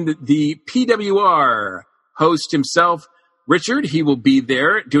find the PWR host himself, Richard. He will be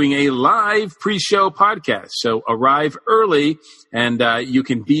there doing a live pre-show podcast. So arrive early and you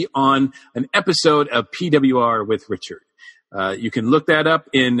can be on an episode of PWR with Richard. You can look that up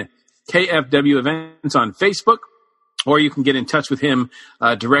in KFW events on Facebook, or you can get in touch with him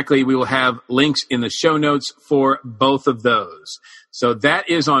directly. We will have links in the show notes for both of those. So that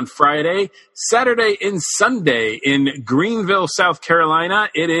is on Friday. Saturday and Sunday in Greenville, South Carolina,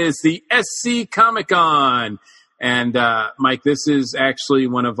 it is the SC Comic-Con. And Mike, this is actually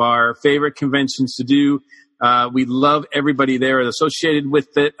one of our favorite conventions to do. We love everybody there associated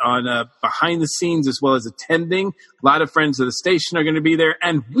with it on behind the scenes as well as attending. A lot of friends of the station are going to be there,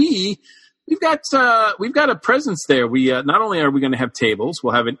 and we've got a presence there. We not only are we going to have tables,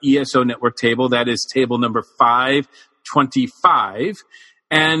 we'll have an ESO Network table. That is table number 525.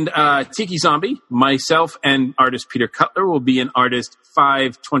 And Tiki Zombie, myself, and artist Peter Cutler will be in artist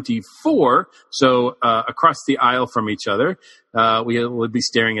 524. So across the aisle from each other, we will be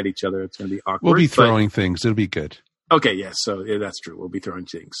staring at each other. It's going to be awkward. We'll be throwing things. It'll be good. Okay, yes. So yeah, that's true. We'll be throwing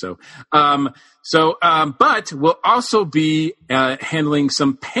things. But we'll also be handling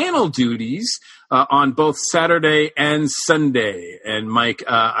some panel duties on both Saturday and Sunday. And Mike,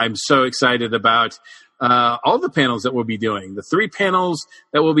 I'm so excited about all the panels that we'll be doing. The 3 panels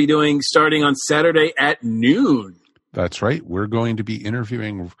that we'll be doing starting on Saturday at noon. That's right. We're going to be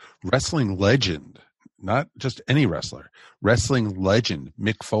interviewing wrestling legend, not just any wrestler, wrestling legend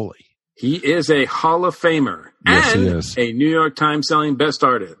Mick Foley. He is a Hall of Famer. Yes, and he is. A New York Times selling best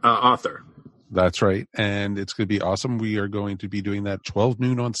author. That's right. And it's going to be awesome. We are going to be doing that 12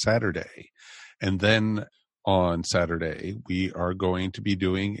 noon on Saturday. And then on Saturday, we are going to be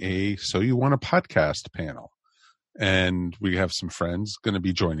doing a So You Want a Podcast panel. And we have some friends going to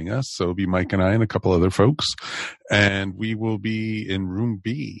be joining us. So it'll be Mike and I and a couple other folks. And we will be in room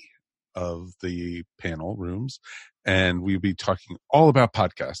B of the panel rooms. And we'll be talking all about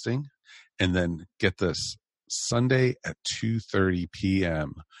podcasting. And then get this, Sunday at 2:30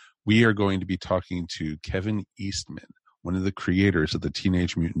 p.m., we are going to be talking to Kevin Eastman, one of the creators of the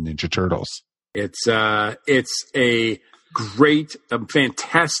Teenage Mutant Ninja Turtles. It's a great,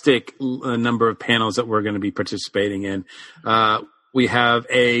 fantastic number of panels that we're going to be participating in. We have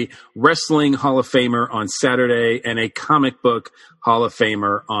a wrestling Hall of Famer on Saturday and a comic book Hall of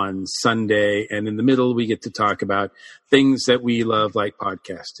Famer on Sunday. And in the middle, we get to talk about things that we love, like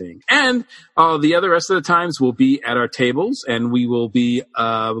podcasting. And the other rest of the times we'll be at our tables, and we will be,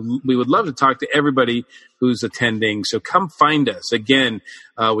 we would love to talk to everybody who's attending. So come find us. Again,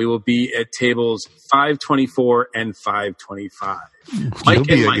 we will be at tables 524 and 525. You'll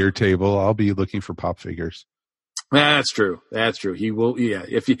be at your table. I'll be looking for pop figures. That's true. He will. Yeah.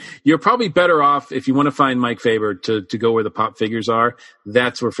 You're probably better off if you want to find Mike Faber to go where the pop figures are.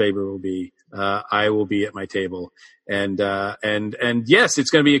 That's where Faber will be. I will be at my table, and yes, it's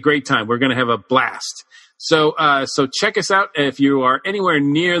going to be a great time. We're going to have a blast. So check us out if you are anywhere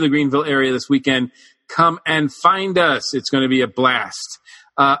near the Greenville area this weekend. Come and find us. It's going to be a blast.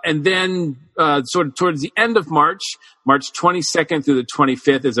 And then sort of towards the end of March 22nd through the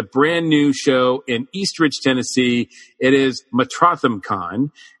 25th, is a brand new show in East Ridge, Tennessee. It is Matrotham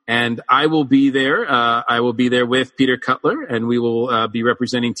Con, and I will be there. I will be there with Peter Cutler, and we will be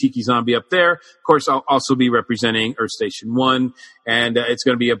representing Tiki Zombie up there. Of course, I'll also be representing Earth Station 1, and it's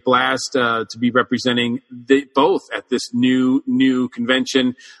going to be a blast to be representing both at this new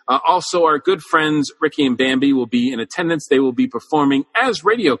convention. Also, our good friends Ricky and Bambi will be in attendance. They will be performing as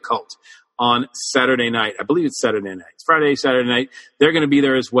Radio Cult on Saturday night. I believe it's Saturday night. It's Friday, Saturday night. They're going to be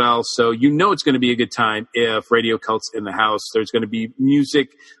there as well. So you know it's going to be a good time if Radio Cult's in the house. There's going to be music,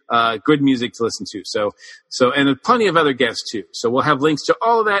 good music to listen to. So and there's plenty of other guests too. So we'll have links to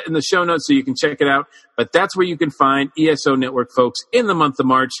all of that in the show notes so you can check it out. But that's where you can find ESO Network folks in the month of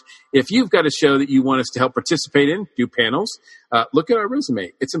March. If you've got a show that you want us to help participate in, do panels, look at our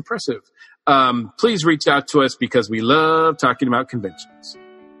resume. It's impressive. Please reach out to us because we love talking about conventions.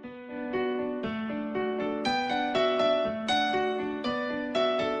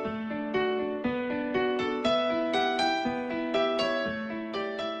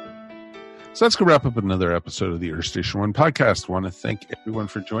 So that's going to wrap up another episode of the Earth Station 1 podcast. I want to thank everyone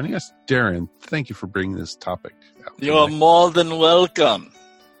for joining us. Darren, thank you for bringing this topic out. You're more than welcome.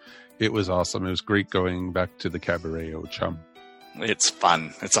 It was awesome. It was great going back to the Cabaret, Chum. It's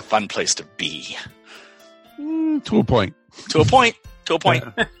fun. It's a fun place to be. To a point. To a point. To a point.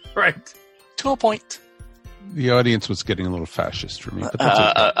 Right. To a point. The audience was getting a little fascist for me. But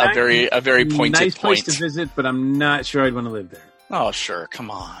that's okay. A very pointed nice place point. to visit, but I'm not sure I'd want to live there. Oh, sure.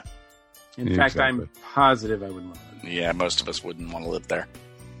 Come on. In fact, I'm positive I wouldn't want to live there. Yeah, most of us wouldn't want to live there.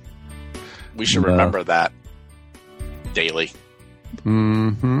 We should remember that daily.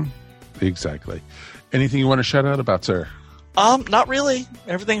 Mm-hmm. Exactly. Anything you want to shout out about, sir? Not really.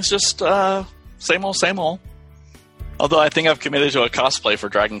 Everything's just same old, same old. Although I think I've committed to a cosplay for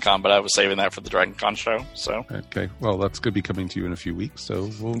Dragon Con, but I was saving that for the Dragon Con show. So okay, well, that's going to be coming to you in a few weeks,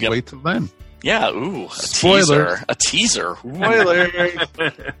 so we'll wait till then. Yeah, ooh, Spoiler. A teaser.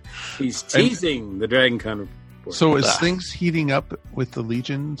 Spoiler. He's teasing the Dragon Con report. So is things heating up with the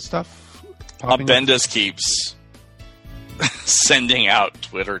Legion stuff? Bendis keeps sending out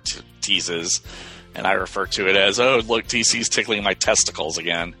Twitter teases, and I refer to it as, oh, look, DC's tickling my testicles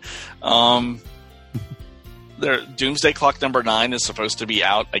again. Their Doomsday Clock number 9 is supposed to be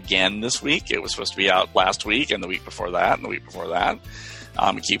out again this week. It was supposed to be out last week, and the week before that, and the week before that.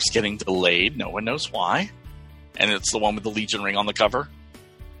 It keeps getting delayed. No one knows why. And it's the one with the Legion ring on the cover.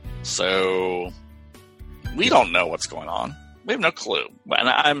 So we don't know what's going on. We have no clue.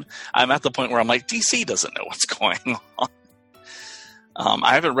 And I'm at the point where I'm like, DC doesn't know what's going on.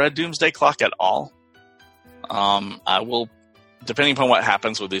 I haven't read Doomsday Clock at all. I will, depending upon what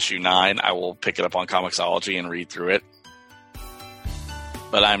happens with issue 9, I will pick it up on Comixology and read through it.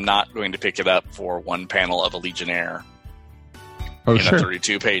 But I'm not going to pick it up for one panel of a Legionnaire. Oh, in sure. a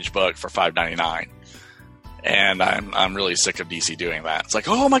 32-page book for $5.99, and I'm really sick of DC doing that. It's like,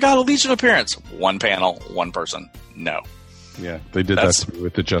 oh my god, a Legion appearance, one panel, one person. No, yeah, they did that to me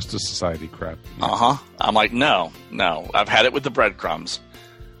with the Justice Society crap. Yeah. I'm like, no. I've had it with the breadcrumbs.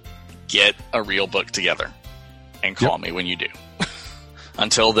 Get a real book together, and call me when you do.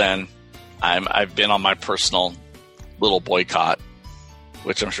 Until then, I've been on my personal little boycott,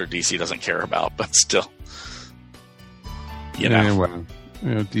 which I'm sure DC doesn't care about, but still. You know, yeah, well,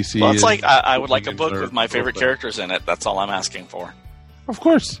 DC. Well, it's like I would like a book with my favorite characters in it. That's all I'm asking for. Of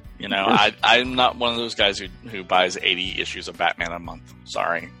course. You know, I'm not one of those guys who buys 80 issues of Batman a month.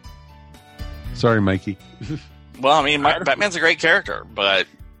 Sorry, Mikey. Well, I mean, Batman's a great character, but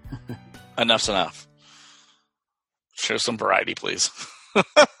enough's enough. Show some variety, please.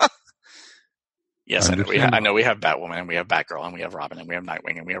 Yes, I know we have Batwoman, and we have Batgirl, and we have Robin, and we have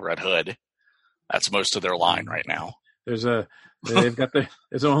Nightwing, and we have Red Hood. That's most of their line right now. They've got their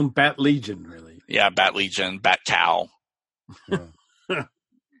own Bat Legion, really. Yeah, Bat Legion, Bat Cow. Yeah.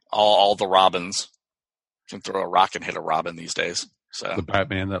 all the Robins. You can throw a rock and hit a Robin these days. So the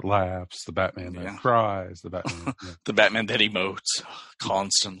Batman that laughs, the Batman that cries, the Batman, the Batman that emotes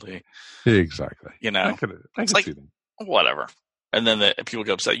constantly. Exactly. You know, I could see that. Whatever. And then people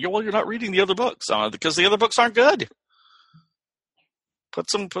get upset. You're not reading the other books because the other books aren't good. Put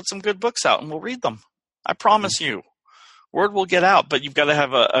some good books out, and we'll read them. I promise you. Word will get out, but you've got to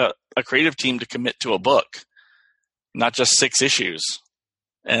have a creative team to commit to a book, not just 6 issues,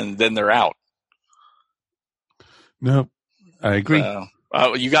 and then they're out. No, I agree.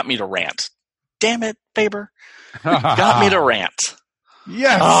 You got me to rant. Damn it, Faber. You got me to rant.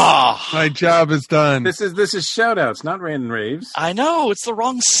 Yes, my job is done. This is shout-outs, not rant and raves. I know, it's the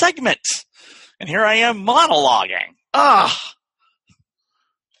wrong segment. And here I am monologuing. All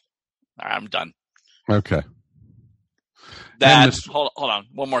right, I'm done. Okay. Hold on.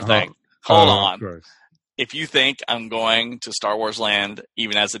 One more thing. Hold on. If you think I'm going to Star Wars Land,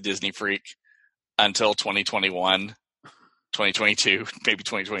 even as a Disney freak, until 2021, 2022, maybe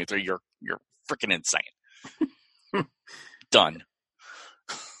 2023, you're freaking insane. Done.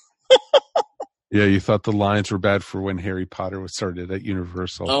 Yeah, you thought the lines were bad for when Harry Potter was started at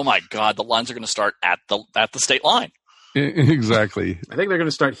Universal. Oh my God, the lines are going to start at the state line. Exactly. I think they're going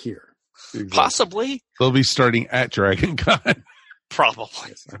to start here. Exactly. Possibly. They'll be starting at Dragon Con.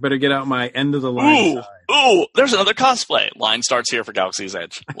 Probably. I better get out my end of the line. Ooh, there's another cosplay. Line starts here for Galaxy's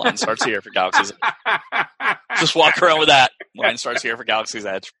Edge. Line starts here for Galaxy's Edge. Just walk around with that. Line starts here for Galaxy's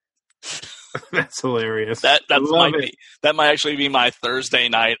Edge. That's hilarious. That might actually be my Thursday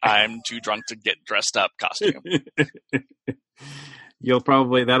night. I'm too drunk to get dressed up costume. That'll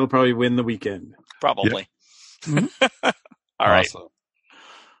probably win the weekend. Probably. Yep. All right. Awesome.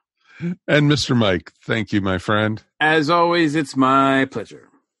 And Mr. Mike, thank you, my friend. As always, it's my pleasure.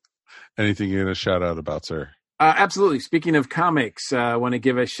 Anything you're going to shout out about, sir? Absolutely. Speaking of comics, I want to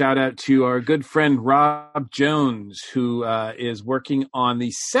give a shout out to our good friend Rob Jones, who is working on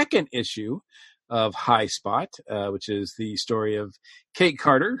the second issue of High Spot, which is the story of Kate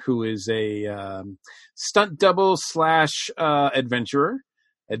Carter, who is a stunt double / adventurer.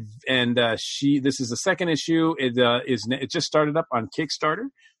 And this is the second issue. It just started up on Kickstarter,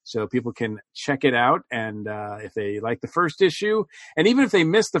 so people can check it out. And if they like the first issue, and even if they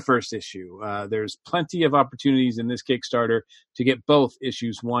missed the first issue, there's plenty of opportunities in this Kickstarter to get both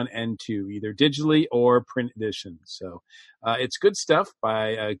issues 1 and 2, either digitally or print edition. So it's good stuff by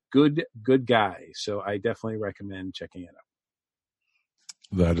a good guy. So I definitely recommend checking it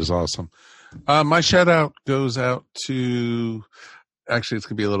out. That is awesome. My shout out goes out to. Actually, it's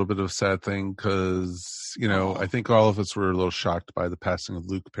going to be a little bit of a sad thing because, I think all of us were a little shocked by the passing of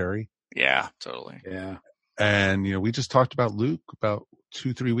Luke Perry. Yeah, totally. Yeah. And, we just talked about Luke about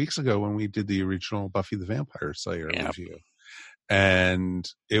 2-3 weeks ago when we did the original Buffy the Vampire Slayer review. And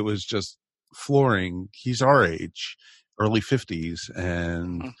it was just flooring. He's our age, early 50s.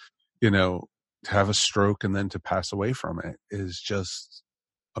 And, to have a stroke and then to pass away from it is just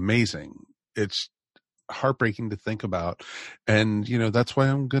amazing. It's heartbreaking to think about. And, that's why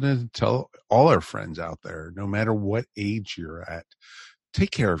I'm going to tell all our friends out there, no matter what age you're at,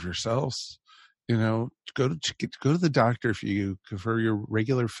 take care of yourselves. Go to the doctor for your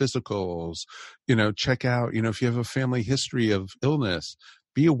regular physicals, check out, if you have a family history of illness,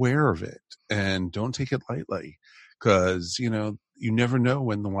 be aware of it and don't take it lightly because, you never know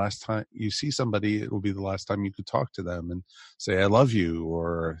when the last time you see somebody, it will be the last time you could talk to them and say, I love you,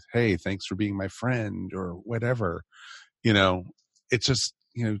 or, hey, thanks for being my friend, or whatever. It's just,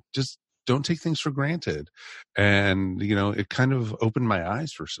 just don't take things for granted. And, it kind of opened my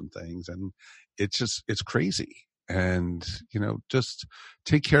eyes for some things, and it's crazy. And, just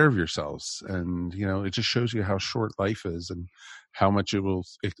take care of yourselves. And, it just shows you how short life is and how much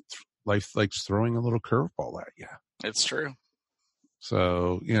life likes throwing a little curveball at you. It's true.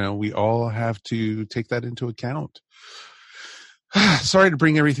 So, we all have to take that into account. Sorry to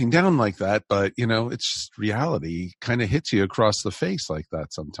bring everything down like that, but, it's just reality kind of hits you across the face like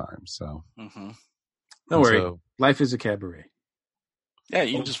that sometimes. So, Don't worry. Life is a cabaret. Yeah,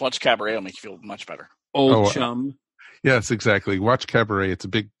 you can just watch Cabaret. It'll make you feel much better. Old chum. Yes, exactly. Watch Cabaret. It's a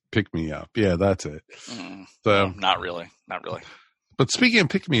big pick-me-up. Yeah, that's it. So, no, not really. Not really. But speaking of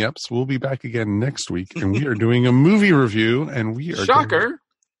pick-me-ups, we'll be back again next week, and we are doing a movie review, and we are... Shocker!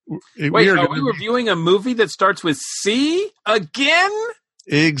 Wait, are we reviewing a movie that starts with C again?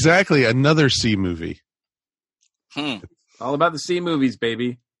 Exactly, another C movie. All about the C movies,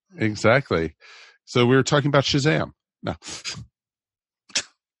 baby. Exactly. So we were talking about Shazam. No.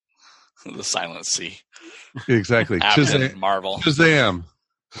 The silent C. Exactly. Shazam. Marvel. Shazam.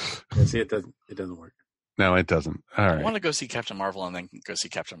 Yeah, see, it doesn't work. No, it doesn't. All right. I want to go see Captain Marvel and then go see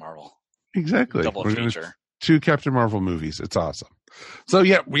Captain Marvel. Exactly. Double feature. 2 Captain Marvel movies. It's awesome. So,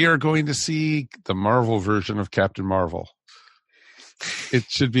 yeah, we are going to see the Marvel version of Captain Marvel. It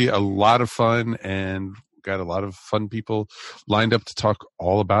should be a lot of fun, and got a lot of fun people lined up to talk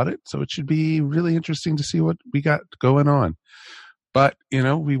all about it. So it should be really interesting to see what we got going on. But,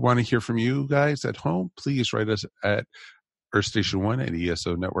 we want to hear from you guys at home. Please write us at earthstation1 at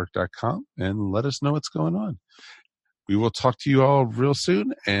esonetwork.com and let us know what's going on. We will talk to you all real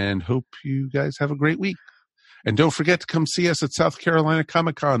soon and hope you guys have a great week. And don't forget to come see us at South Carolina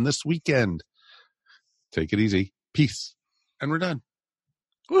Comic-Con this weekend. Take it easy. Peace. And we're done.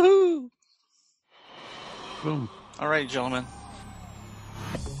 Woohoo! Boom. All right, gentlemen.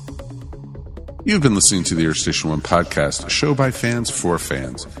 You've been listening to the Earth Station 1 podcast, a show by fans for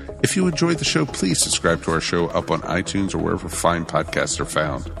fans. If you enjoyed the show, please subscribe to our show up on iTunes or wherever fine podcasts are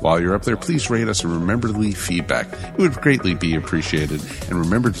found. While you're up there, please rate us and remember to leave feedback. It would greatly be appreciated. And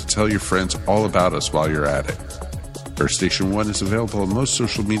remember to tell your friends all about us while you're at it. Earth Station 1 is available on most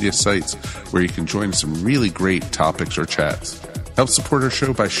social media sites where you can join some really great topics or chats. Help support our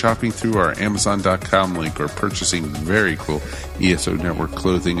show by shopping through our Amazon.com link or purchasing very cool ESO Network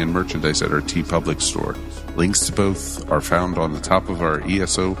clothing and merchandise at our TeePublic store. Links to both are found on the top of our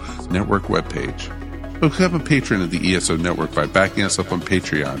ESO Network webpage. Become a patron of the ESO Network by backing us up on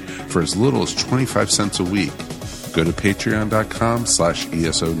Patreon for as little as 25 cents a week. Go to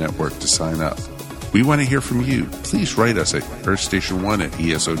patreon.com/ESO Network to sign up. We want to hear from you. Please write us at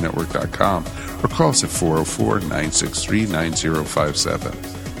earthstation1@esonetwork.com or call us at 404-963-9057.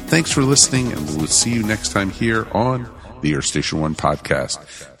 Thanks for listening, and we'll see you next time here on the Earth Station 1 podcast.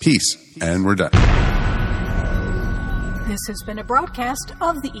 Peace, and we're done. This has been a broadcast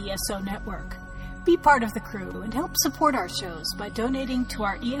of the ESO Network. Be part of the crew and help support our shows by donating to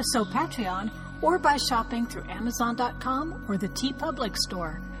our ESO Patreon or by shopping through Amazon.com or the TeePublic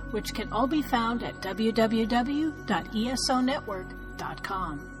store, which can all be found at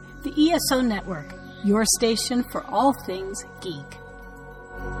www.esonetwork.com. The ESO Network, your station for all things geek.